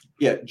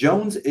 Yeah,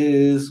 Jones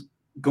is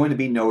going to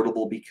be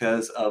notable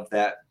because of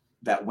that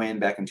win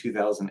back in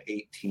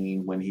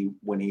 2018 when he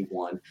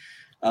won.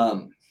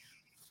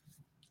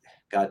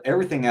 Got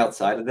everything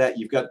outside of that.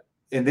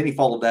 And then he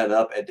followed that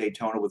up at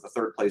Daytona with a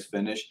 3rd place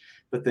finish,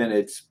 but then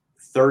it's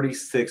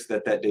 36th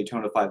at that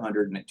Daytona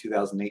 500 in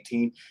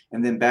 2018,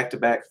 and then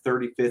back-to-back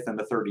 35th and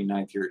the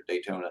 39th here at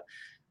Daytona.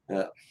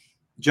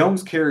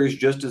 Jones carries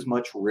just as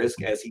much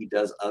risk as he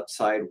does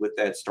upside with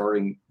that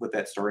starting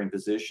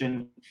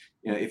position.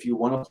 If you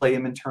want to play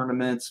him in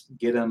tournaments,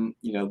 get him,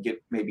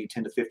 get maybe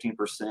 10 to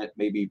 15%,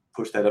 maybe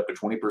push that up to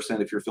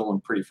 20% if you're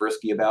feeling pretty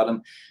frisky about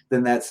him,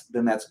 then that's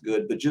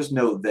good. But just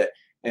know that,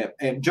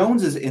 and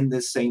Jones is in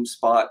this same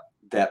spot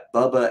that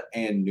Bubba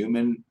and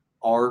Newman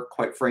are,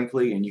 quite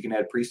frankly, and you can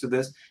add Priest to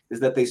this, is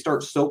that they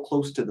start so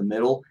close to the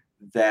middle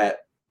that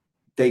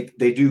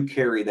they do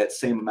carry that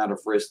same amount of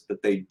risk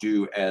that they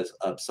do as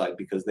upside,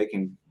 because they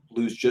can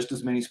lose just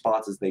as many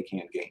spots as they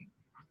can gain.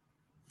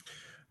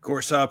 Of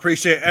course, I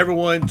appreciate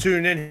everyone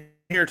tuning in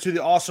here to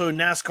the also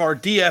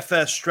NASCAR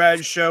DFS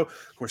Strategy Show.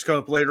 Of course,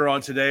 coming up later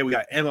on today, we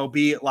got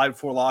MLB Live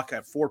Before Lock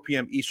at 4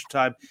 p.m. Eastern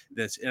Time.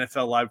 That's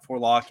NFL Live Before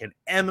Lock and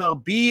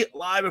MLB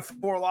Live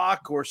Before Lock.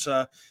 Of course,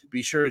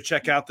 be sure to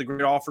check out the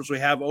great offers we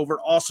have over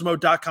at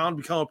Awesemo.com.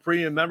 Become a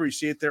premium member. You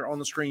see it there on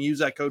the screen. Use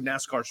that code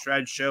NASCAR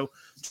Strategy Show.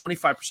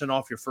 25%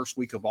 off your first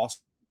week of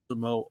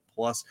Awesemo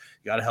Plus.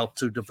 You got to help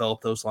to develop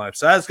those lives.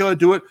 So that's going to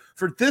do it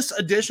for this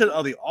edition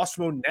of the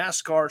Awesemo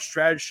NASCAR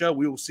Strategy Show.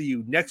 We will see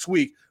you next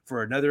week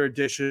for another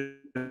edition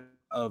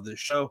of the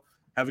show.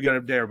 Have a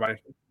good day, everybody.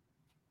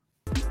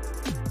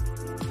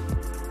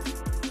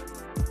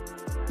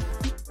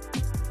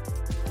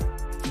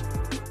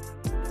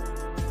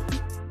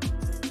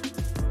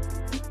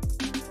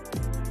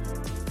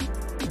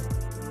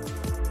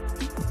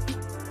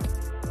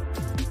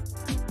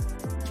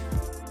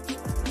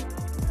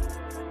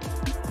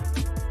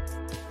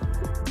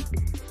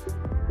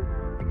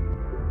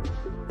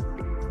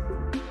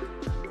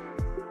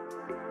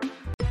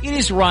 It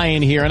is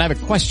Ryan here, and I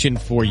have a question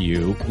for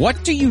you.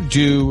 What do you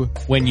do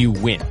when you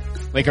win?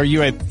 Like, are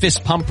you a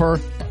fist pumper,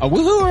 a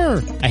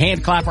woo-hooer, a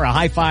hand clapper, a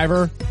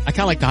high-fiver? I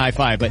kind of like the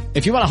high-five, but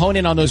if you want to hone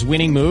in on those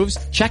winning moves,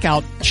 check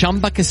out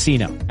Chumba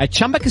Casino. At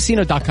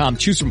ChumbaCasino.com,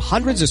 choose from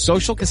hundreds of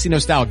social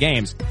casino-style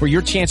games for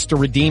your chance to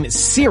redeem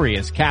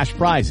serious cash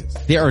prizes.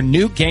 There are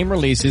new game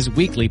releases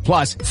weekly,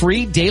 plus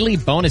free daily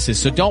bonuses,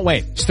 so don't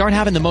wait. Start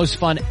having the most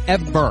fun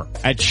ever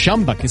at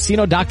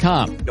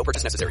ChumbaCasino.com. No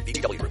purchase necessary.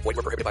 VGW Group. Void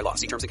where prohibited by law.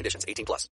 See terms and conditions. 18+.